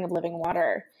the spring of living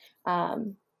water.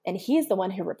 And he's the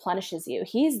one who replenishes you.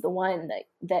 He's the one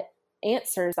that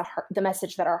answers the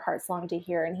message that our hearts long to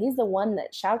hear. And he's the one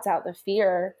that shouts out the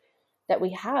fear that we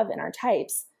have in our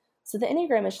types. So the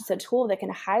Enneagram is just a tool that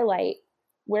can highlight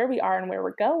where we are and where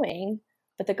we're going,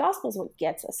 but the gospel is what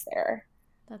gets us there.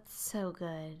 That's so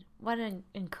good. What an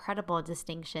incredible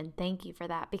distinction. Thank you for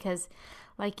that. Because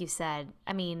like you said,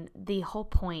 I mean, the whole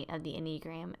point of the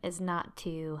Enneagram is not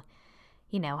to,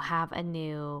 have a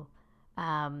new,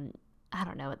 I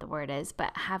don't know what the word is,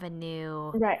 but have a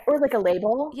new... Right. Or like a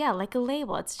label. Yeah, like a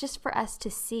label. It's just for us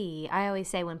to see. I always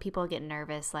say when people get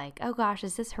nervous, like, oh gosh,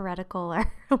 is this heretical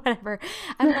or whatever?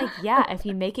 I'm like, yeah, if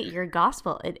you make it your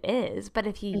gospel, it is. But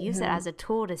if you use it as a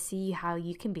tool to see how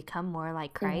you can become more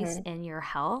like Christ in your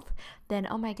health, then,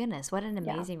 oh my goodness, what an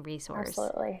amazing resource.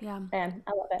 Absolutely. Yeah. Man,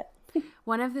 I love it.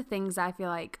 One of the things I feel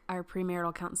like our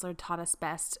premarital counselor taught us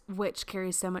best, which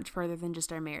carries so much further than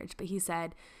just our marriage, but he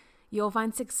said, you'll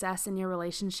find success in your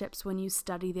relationships when you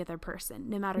study the other person,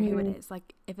 no matter who it is.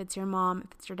 Like if it's your mom,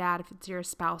 if it's your dad, if it's your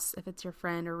spouse, if it's your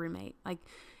friend or roommate, like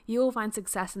you will find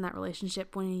success in that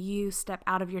relationship when you step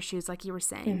out of your shoes, like you were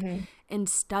saying, and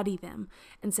study them.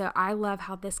 And so I love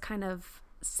how this kind of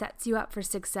sets you up for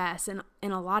success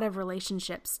in a lot of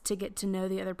relationships, to get to know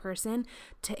the other person,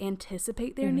 to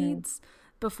anticipate their needs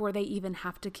before they even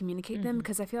have to communicate them.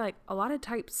 Because I feel like a lot of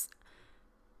types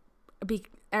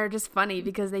are just funny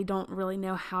because they don't really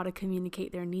know how to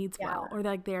communicate their needs well, or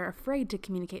like they're afraid to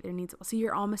communicate their needs well. So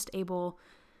you're almost able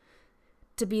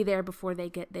to be there before they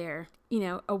get there,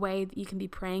 a way that you can be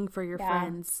praying for your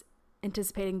friends,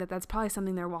 anticipating that that's probably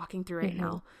something they're walking through right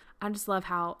now. I just love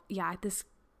how, this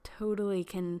totally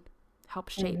can help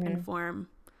shape and form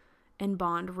and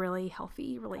bond really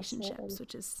healthy relationships,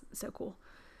 which is so cool.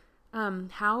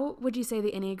 How would you say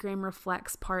the Enneagram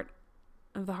reflects part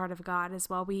of the heart of God as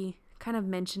well? We kind of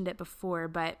mentioned it before,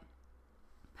 but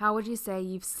how would you say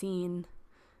you've seen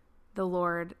the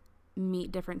Lord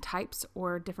meet different types,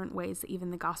 or different ways that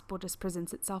even the gospel just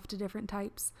presents itself to different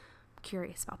types? I'm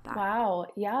curious about that. Wow.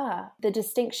 Yeah. The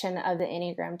distinction of the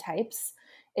Enneagram types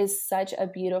is such a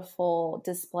beautiful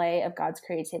display of God's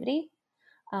creativity,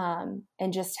 and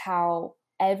just how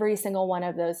every single one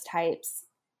of those types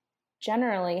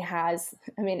generally has,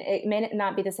 it may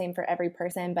not be the same for every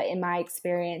person, but in my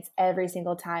experience, every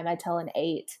single time I tell an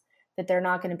 8 that they're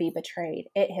not going to be betrayed,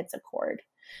 it hits a chord.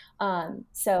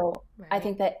 So I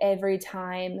think that every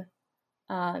time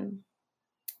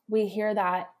we hear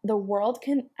that, the world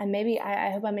can, and maybe I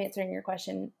hope I'm answering your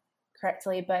question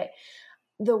correctly, but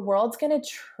the world's going to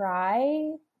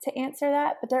try to answer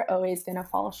that, but they're always going to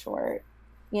fall short.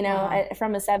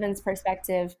 From a 7's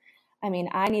perspective,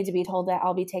 I need to be told that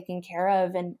I'll be taken care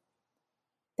of. And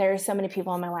there are so many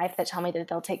people in my life that tell me that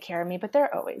they'll take care of me, but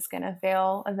they're always going to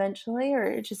fail eventually,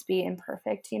 or just be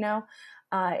imperfect, in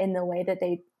the way that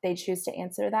they choose to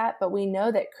answer that. But we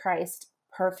know that Christ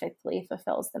perfectly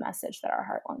fulfills the message that our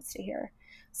heart wants to hear.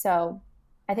 So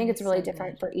I think it's really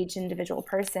different for each individual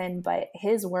person, but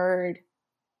his word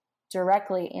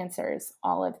directly answers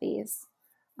all of these,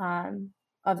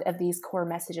 of these core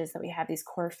messages that we have, these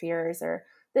core fears, or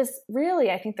this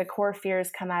really, I think the core fears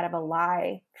come out of a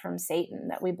lie from Satan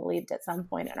that we believed at some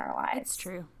point in our lives. It's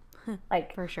true.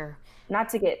 Like, for sure. Not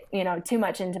to get, too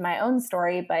much into my own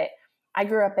story, but I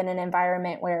grew up in an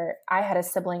environment where I had a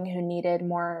sibling who needed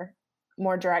more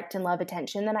direct and love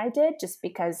attention than I did, just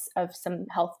because of some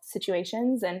health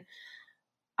situations. And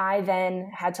I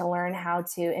then had to learn how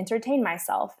to entertain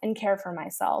myself and care for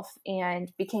myself,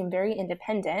 and became very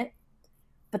independent.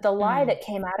 But the lie that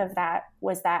came out of that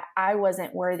was that I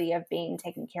wasn't worthy of being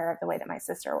taken care of the way that my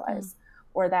sister was,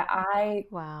 or that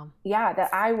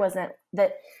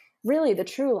that really the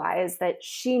true lie is that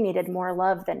she needed more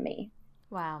love than me.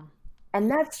 Wow. And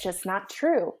that's just not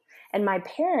true. And my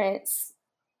parents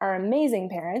are amazing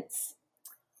parents,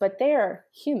 but they're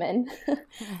human.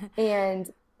 And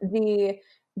the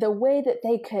way that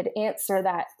they could answer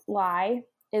that lie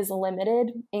is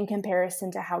limited in comparison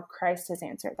to how Christ has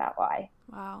answered that lie.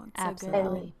 Wow.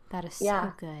 Absolutely. So that is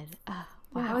so good. Oh,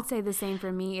 wow. I would say the same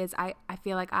for me is I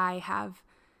feel like I have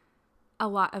a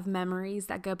lot of memories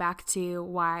that go back to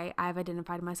why I've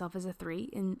identified myself as a 3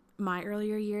 in my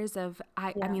earlier years of,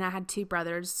 I mean, I had 2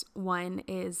 brothers. One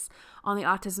is on the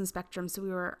autism spectrum. So we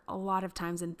were a lot of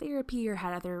times in therapy or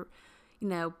had other,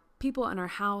 people in our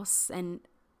house. And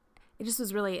it just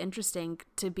was really interesting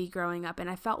to be growing up. And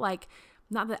I felt like,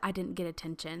 not that I didn't get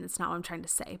attention, that's not what I'm trying to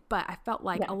say, but I felt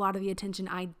like a lot of the attention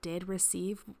I did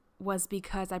receive was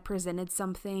because I presented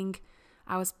something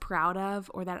I was proud of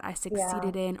or that I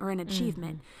succeeded in or an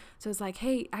achievement. Mm-hmm. So it's like,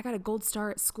 hey, I got a gold star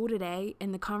at school today,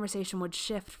 and the conversation would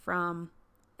shift from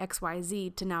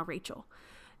XYZ to now Rachel.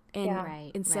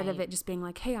 And instead of it just being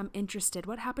like, hey, I'm interested.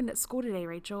 What happened at school today,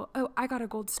 Rachel? Oh, I got a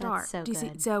gold star. That's so Do you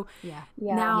good. see? So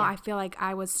now I feel like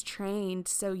I was trained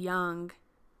so young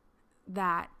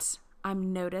that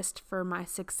I'm noticed for my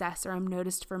success, or I'm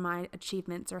noticed for my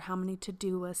achievements, or how many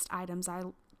to-do list items I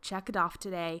checked off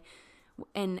today.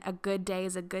 And a good day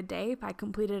is a good day if I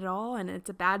completed it all, and it's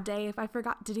a bad day if I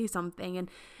forgot to do something,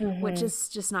 and which is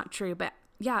just not true. But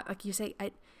yeah, like you say,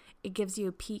 it gives you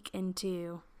a peek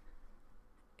into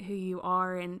who you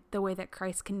are and the way that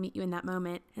Christ can meet you in that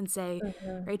moment and say,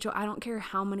 Rachel, I don't care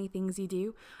how many things you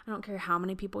do. I don't care how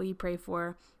many people you pray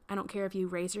for. I don't care if you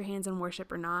raise your hands in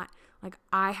worship or not. Like,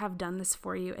 I have done this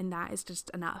for you, and that is just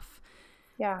enough.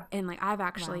 Yeah. And like, I've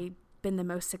actually been the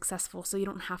most successful, so you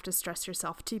don't have to stress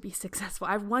yourself to be successful.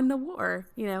 I've won the war,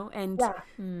 and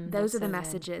those are the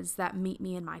messages that meet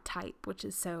me in my type, which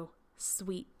is so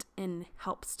sweet and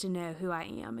helps to know who I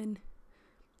am and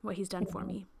what he's done for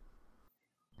me.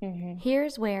 Mm-hmm.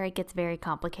 Here's where it gets very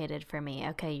complicated for me.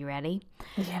 Okay, you ready?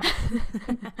 Yeah.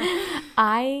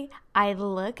 I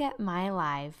look at my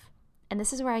life, and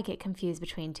this is where I get confused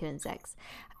between 2 and 6.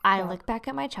 I look back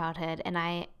at my childhood, and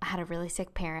I had a really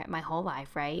sick parent my whole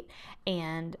life, right?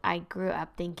 And I grew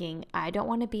up thinking, I don't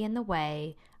want to be in the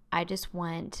way. I just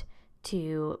want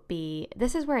to be,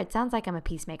 this is where it sounds like I'm a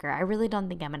peacemaker. I really don't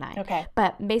think I'm a 9. Okay.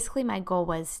 But basically my goal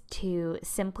was to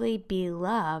simply be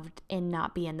loved and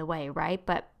not be in the way, right?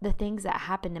 But the things that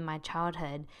happened in my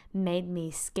childhood made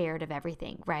me scared of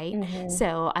everything, right? Mm-hmm.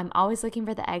 So I'm always looking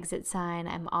for the exit sign.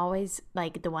 I'm always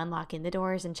like the one locking the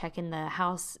doors and checking the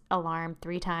house alarm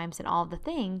 3 times and all the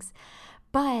things.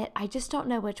 But I just don't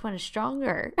know which one is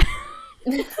stronger.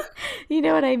 You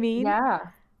know what I mean?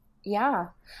 Yeah.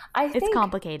 I think it's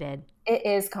complicated. It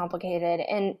is complicated.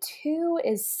 And 2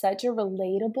 is such a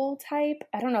relatable type.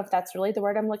 I don't know if that's really the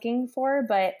word I'm looking for,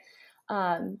 but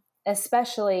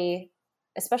especially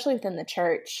within the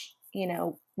church,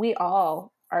 we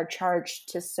all are charged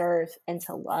to serve and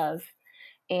to love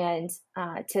and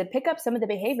to pick up some of the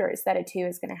behaviors that a 2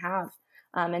 is going to have.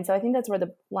 And so I think that's where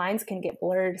the lines can get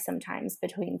blurred sometimes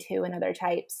between 2 and other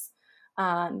types.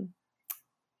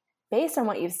 Based on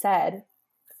what you've said,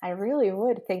 I really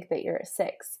would think that you're a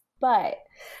 6, but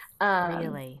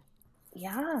really,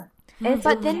 yeah.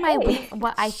 But then my wing,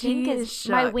 what I think is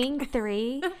my wing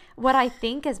 3. What I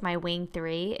think is my wing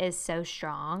 3 is so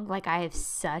strong. Like, I have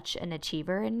such an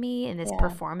achiever in me in this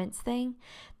performance thing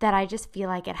that I just feel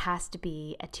like it has to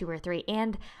be a 2 or 3.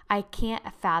 And I can't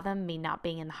fathom me not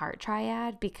being in the heart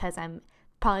triad because I'm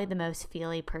probably the most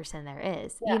feely person there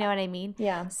is. Yeah. You know what I mean?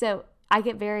 Yeah. So I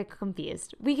get very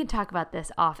confused. We can talk about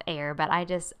this off air, but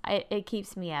it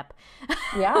keeps me up.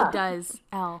 Yeah. It does.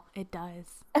 It does.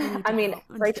 I mean,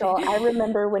 Rachel, I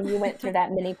remember when you went through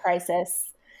that mini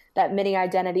crisis, that mini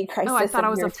identity crisis. Oh, I thought I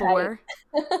was a 4.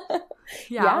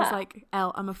 Yeah. I was like,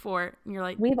 I'm a 4. And you're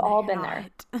like, we've all been there.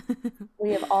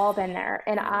 We have all been there.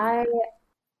 And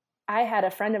I had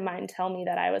a friend of mine tell me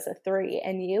that I was a 3,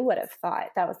 and you would have thought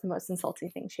that was the most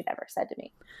insulting thing she'd ever said to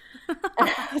me. And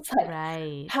I was like,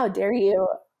 right. How dare you?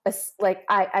 Like,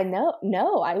 I know,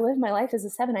 no, I live my life as a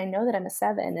 7. I know that I'm a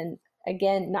 7. And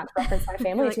again, not to reference my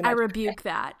family too much. I rebuke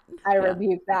that. I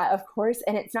rebuke that, of course.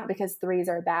 And it's not because 3s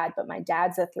are bad, but my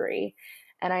dad's a 3.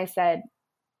 And I said,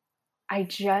 I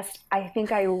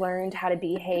think I learned how to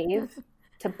behave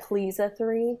to please a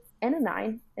 3 and a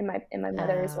 9 in my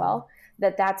mother as well.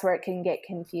 That's where it can get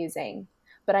confusing.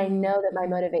 But I know that my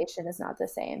motivation is not the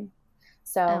same.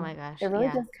 So oh my gosh, it really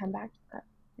does come back to that.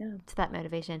 Yeah. To that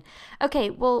motivation.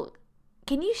 Okay, well,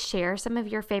 can you share some of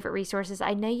your favorite resources?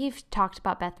 I know you've talked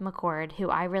about Beth McCord, who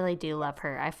I really do love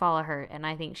her. I follow her, and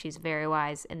I think she's very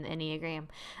wise in the Enneagram.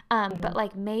 But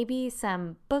like maybe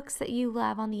some books that you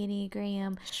love on the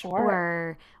Enneagram,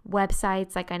 or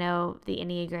websites. Like I know the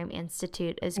Enneagram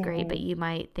Institute is great, but you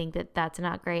might think that that's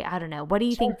not great. I don't know. What do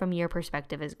you think from your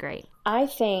perspective is great? I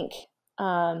think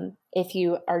if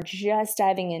you are just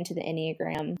diving into the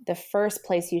Enneagram, the first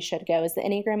place you should go is the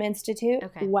Enneagram Institute.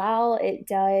 Okay. While it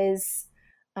does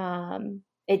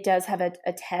have a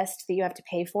test that you have to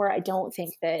pay for, I don't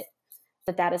think that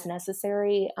that is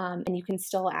necessary. And you can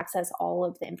still access all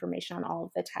of the information on all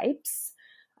of the types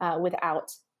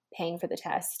without paying for the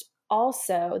test.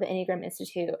 Also, the Enneagram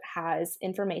Institute has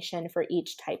information for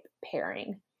each type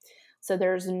pairing. So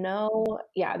there's no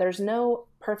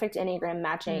perfect Enneagram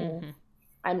matching.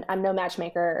 I'm no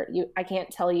matchmaker. I can't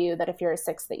tell you that if you're a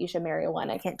 6 that you should marry a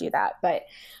 1. I can't do that. But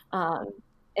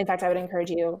in fact, I would encourage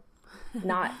you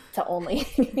not to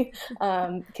only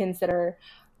consider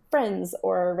friends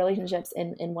or relationships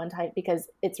in one type, because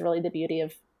it's really the beauty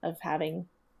of having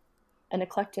an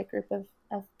eclectic group of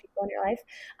people in your life.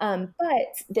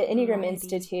 But the Enneagram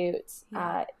Institute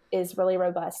is really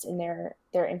robust in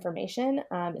their information.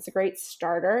 It's a great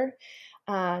starter.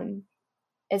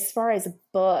 As far as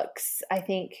books, I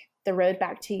think The Road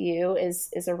Back to You is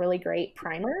a really great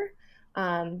primer.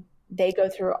 They go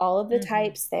through all of the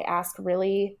types. They ask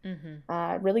really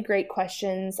great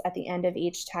questions at the end of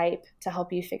each type to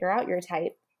help you figure out your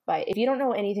type. But if you don't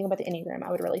know anything about the Enneagram,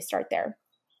 I would really start there.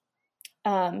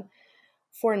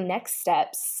 For next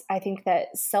steps, I think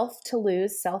that Self to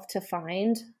Lose, Self to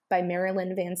Find by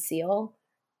Marilyn Van Seal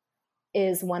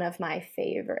is one of my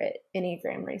favorite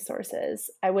Enneagram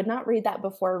resources. I would not read that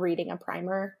before reading a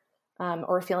primer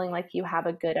or feeling like you have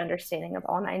a good understanding of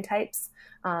all 9 types.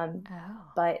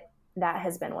 But that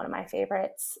has been one of my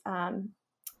favorites. I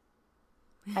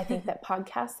think that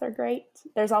podcasts are great.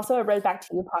 There's also a Road Back to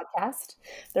You podcast.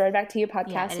 The Road Back to You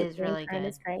podcast is really good.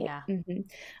 Is great. Yeah.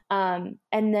 And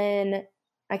then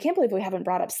I can't believe we haven't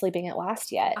brought up Sleeping at Last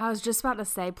yet. I was just about to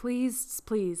say, please.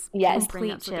 Yes,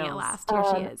 bring up Sleeping at Last. Here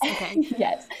she is. Okay.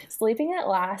 Yes. Sleeping at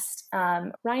Last,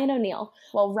 Ryan O'Neill.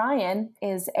 Well, Ryan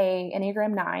is a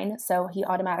Enneagram 9, so he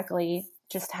automatically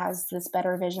just has this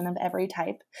better vision of every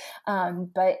type.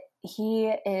 But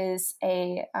he is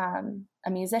a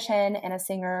musician and a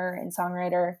singer and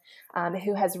songwriter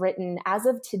who has written, as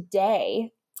of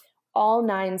today, all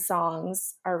 9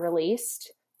 songs are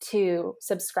released to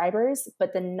subscribers,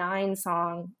 but the 9th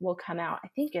song will come out, I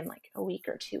think, in like a week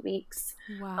or 2 weeks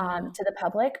to the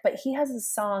public. But he has a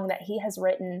song that he has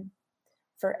written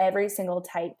for every single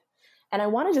type. And I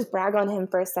want to just brag on him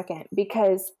for a second,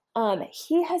 because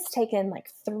he has taken like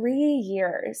 3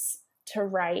 years to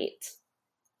write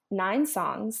 9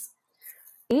 songs,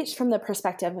 each from the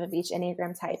perspective of each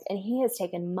Enneagram type. And he has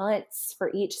taken months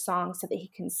for each song so that he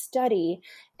can study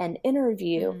and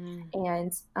interview.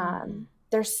 And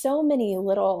there's so many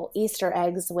little Easter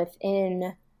eggs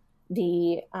within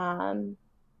the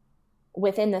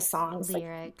songs.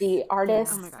 Lyrics. Like the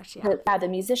artists, Oh my gosh, yeah. the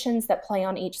musicians that play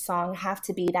on each song have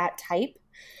to be that type,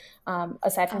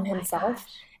 aside from himself.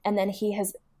 Gosh. And then he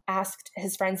has asked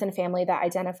his friends and family that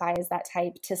identify as that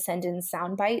type to send in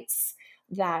sound bites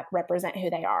that represent who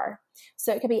they are.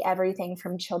 So it could be everything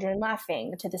from children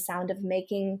laughing to the sound of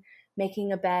making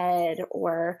a bed,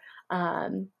 or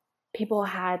people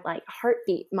had like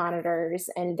heartbeat monitors,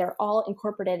 and they're all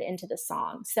incorporated into the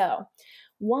song. So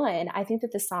one, I think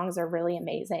that the songs are really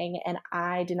amazing, and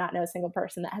I do not know a single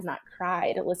person that has not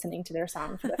cried listening to their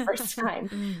song for the first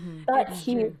time. But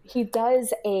he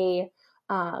does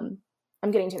I'm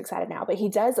getting too excited now, but he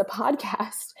does a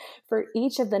podcast for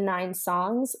each of the 9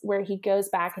 songs where he goes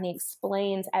back and he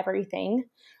explains everything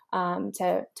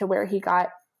to where he got,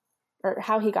 or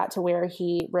how he got to where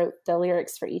he wrote the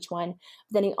lyrics for each one.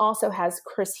 Then he also has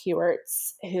Chris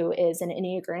Hewerts, who is an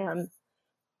Enneagram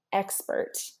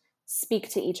expert, speak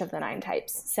to each of the 9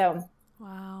 types. So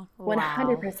Wow.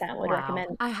 100% would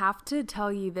recommend. I have to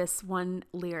tell you this one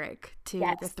lyric to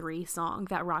the 3 song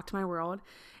that rocked my world,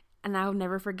 and I'll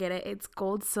never forget it. It's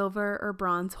gold, silver, or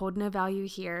bronze hold no value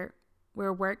here,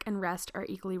 where work and rest are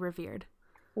equally revered.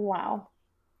 Wow.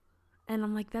 And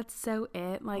I'm like, that's so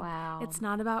it. Like, it's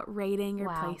not about rating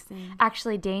or placing.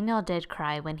 Actually, Daniel did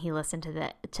cry when he listened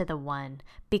to the one,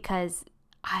 because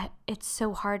it's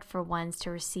so hard for ones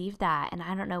to receive that. And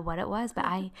I don't know what it was, but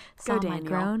I saw my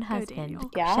grown husband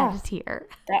shed a tear.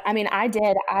 I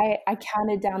did. I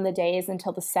counted down the days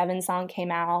until the 7 song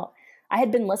came out. I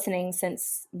had been listening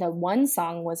since the 1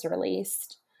 song was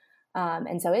released.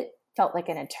 And so it felt like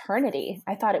an eternity.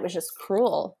 I thought it was just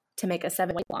cruel to make a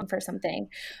 7-week long for something.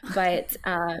 But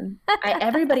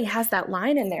everybody has that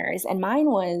line in theirs. And mine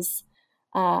was,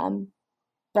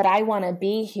 but I want to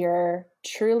be here,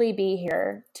 truly be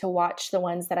here, to watch the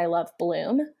ones that I love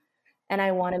bloom. And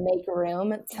I want to make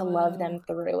room to love them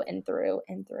through and through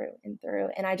and through and through.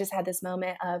 And I just had this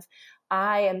moment of,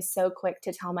 I am so quick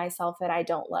to tell myself that I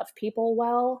don't love people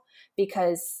well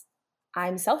because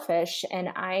I'm selfish, and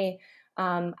I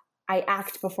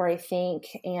act before I think,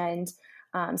 and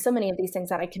so many of these things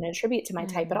that I can attribute to my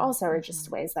type, but also are just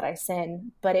ways that I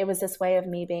sin. But it was this way of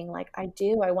me being like, I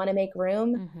want to make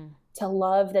room to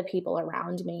love the people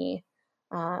around me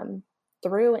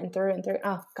through and through and through.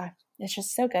 Oh God, it's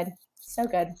just so good. So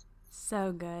good.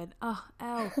 So good. Oh,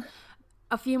 Elle.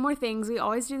 A few more things. We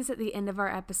always do this at the end of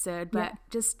our episode, but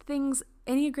just things,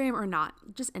 Enneagram or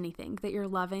not, just anything that you're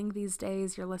loving these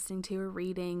days, you're listening to or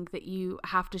reading that you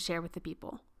have to share with the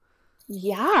people.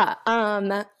 Yeah.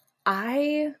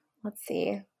 Let's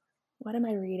see. What am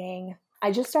I reading?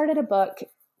 I just started a book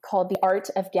called The Art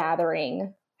of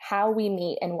Gathering: How We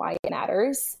Meet and Why It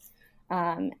Matters.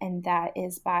 And that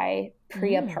is by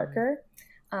Priya Parker.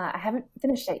 I haven't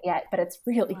finished it yet, but it's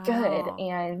really good.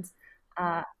 And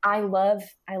I love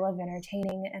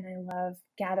entertaining, and I love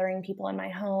gathering people in my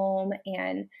home.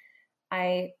 And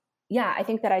I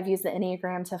think that I've used the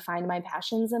Enneagram to find my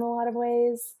passions in a lot of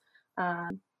ways.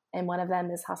 And one of them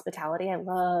is hospitality. I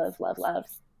love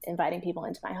inviting people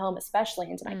into my home, especially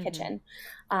into my kitchen.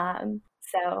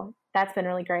 So that's been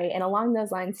really great. And along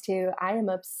those lines too, I am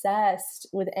obsessed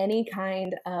with any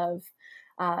kind of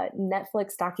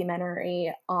Netflix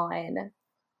documentary on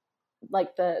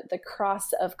like the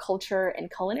cross of culture and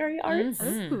culinary arts.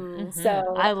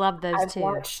 So I love those I've too.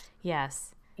 Watched,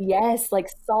 Yes, like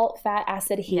Salt, Fat,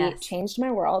 Acid, Heat changed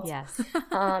my world. Yes.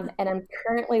 And I'm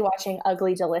currently watching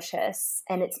Ugly Delicious,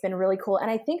 and it's been really cool. And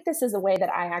I think this is a way that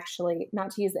I actually, not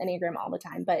to use the Enneagram all the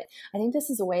time, but I think this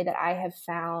is a way that I have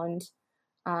found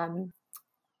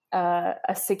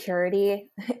a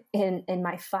security in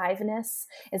my fiveness,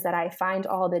 is that I find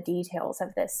all the details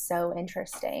of this so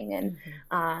interesting, and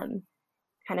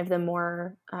kind of the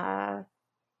more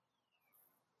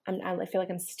I feel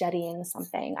like I'm studying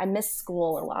something. I miss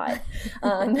school a lot.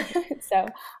 So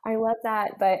I love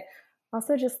that, but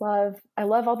also just I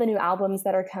love all the new albums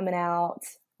that are coming out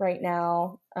right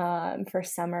now for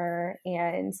summer,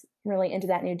 and really into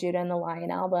that new Judah and the Lion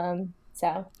album.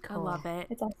 So cool. I love it.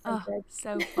 It's also good.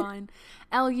 So fun.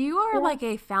 Elle, you are like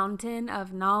a fountain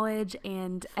of knowledge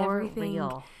and everything.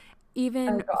 Real.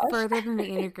 Even further than the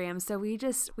Enneagram. So we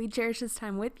cherish this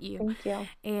time with you. Thank you.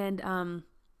 And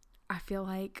I feel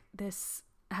like this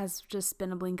has just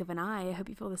been a blink of an eye. I hope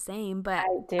you feel the same. But I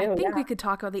think we could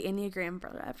talk about the Enneagram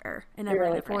forever and ever.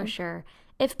 Really for sure.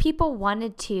 If people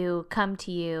wanted to come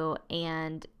to you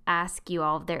and ask you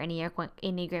all of their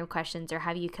Enneagram questions or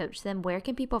have you coach them, where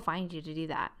can people find you to do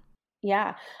that?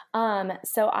 Yeah.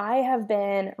 So I have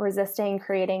been resisting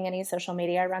creating any social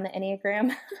media around the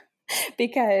Enneagram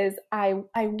because I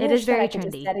wish it is very that I could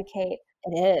trendy. just dedicate.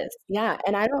 It is. Yeah.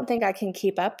 And I don't think I can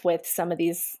keep up with some of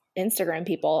these Instagram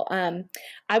people. I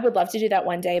would love to do that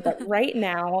one day, but right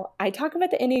now I talk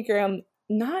about the Enneagram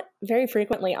not very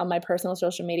frequently on my personal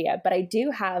social media, but I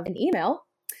do have an email,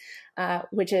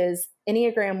 which is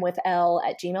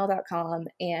enneagramwithelle@gmail.com.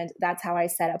 And that's how I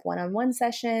set up one-on-one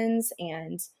sessions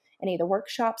and any of the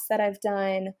workshops that I've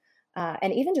done,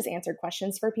 and even just answered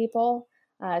questions for people.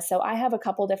 So I have a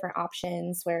couple different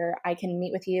options where I can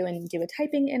meet with you and do a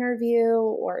typing interview,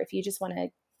 or if you just want to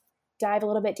dive a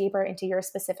little bit deeper into your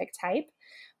specific type.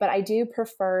 But I do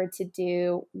prefer to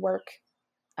do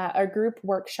group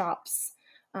workshops,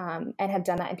 and have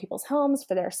done that in people's homes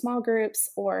for their small groups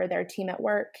or their team at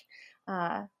work.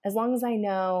 As long as I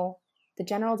know the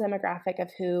general demographic of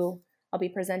who I'll be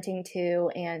presenting to,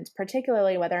 and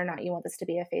particularly whether or not you want this to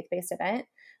be a faith-based event,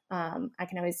 I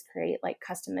can always create like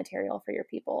custom material for your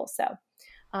people. So,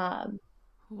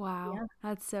 wow,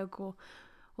 that's so cool.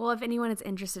 Well, if anyone is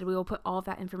interested, we will put all of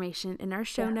that information in our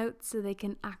show notes so they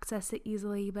can access it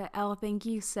easily. But Elle, thank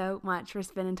you so much for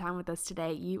spending time with us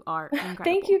today. You are incredible.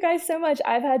 Thank you guys so much.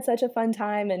 I've had such a fun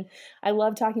time, and I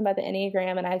love talking about the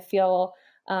Enneagram, and I feel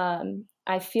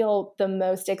the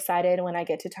most excited when I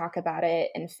get to talk about it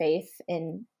and faith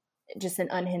in just an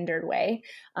unhindered way.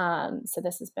 So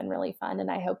this has been really fun,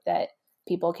 and I hope that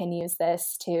people can use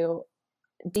this to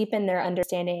deepen their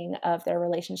understanding of their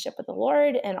relationship with the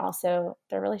Lord and also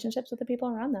their relationships with the people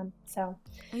around them. So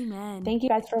amen. Thank you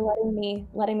guys for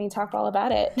letting me talk all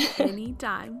about it.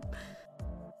 Anytime.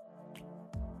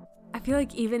 I feel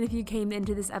like even if you came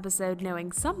into this episode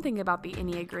knowing something about the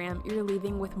Enneagram, you're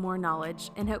leaving with more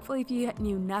knowledge. And hopefully if you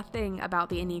knew nothing about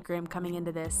the Enneagram coming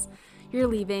into this, you're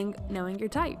leaving knowing your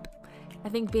type. I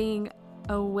think being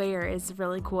aware is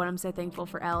really cool, and I'm so thankful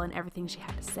for Elle and everything she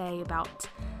had to say about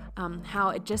how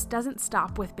it just doesn't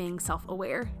stop with being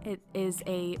self-aware. It is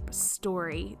a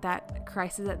story that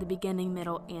Christ is at the beginning,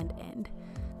 middle, and end.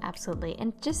 Absolutely.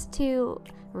 And just to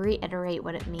reiterate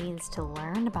what it means to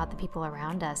learn about the people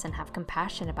around us and have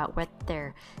compassion about what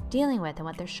they're dealing with and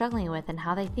what they're struggling with and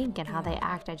how they think and how they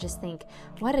act. I just think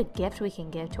what a gift we can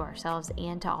give to ourselves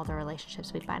and to all the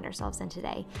relationships we find ourselves in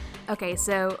today. Okay,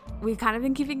 so we've kind of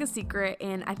been keeping a secret,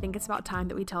 and I think it's about time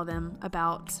that we tell them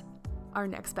about our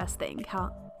next best thing.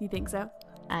 How, you think so?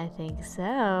 I think so.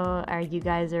 Are you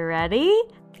guys ready?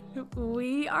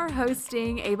 We are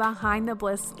hosting a Behind the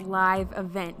Bliss live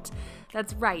event.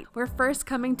 That's right. We're first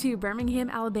coming to Birmingham,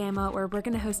 Alabama, where we're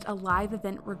going to host a live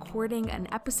event recording an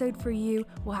episode for you.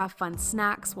 We'll have fun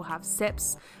snacks. We'll have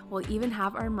sips. We'll even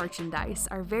have our merchandise,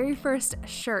 our very first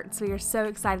shirts. We are so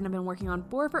excited. I've been working on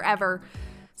for forever.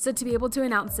 So to be able to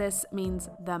announce this means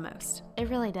the most. It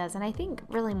really does. And I think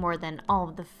really more than all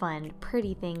of the fun,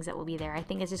 pretty things that will be there, I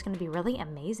think it's just going to be really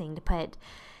amazing to put,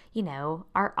 you know,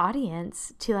 our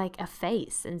audience to like a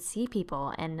face and see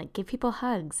people and give people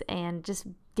hugs and just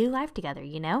do life together,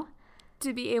 you know?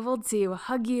 To be able to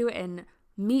hug you and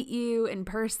meet you in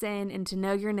person and to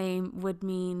know your name would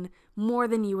mean more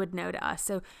than you would know to us.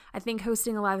 So I think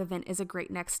hosting a live event is a great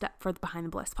next step for the Behind the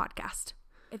Bliss podcast.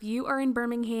 If you are in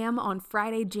Birmingham on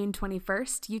Friday, June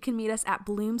 21st, you can meet us at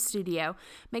Bloom Studio.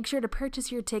 Make sure to purchase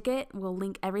your ticket. We'll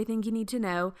link everything you need to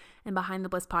know in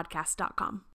behindtheblisspodcast.com.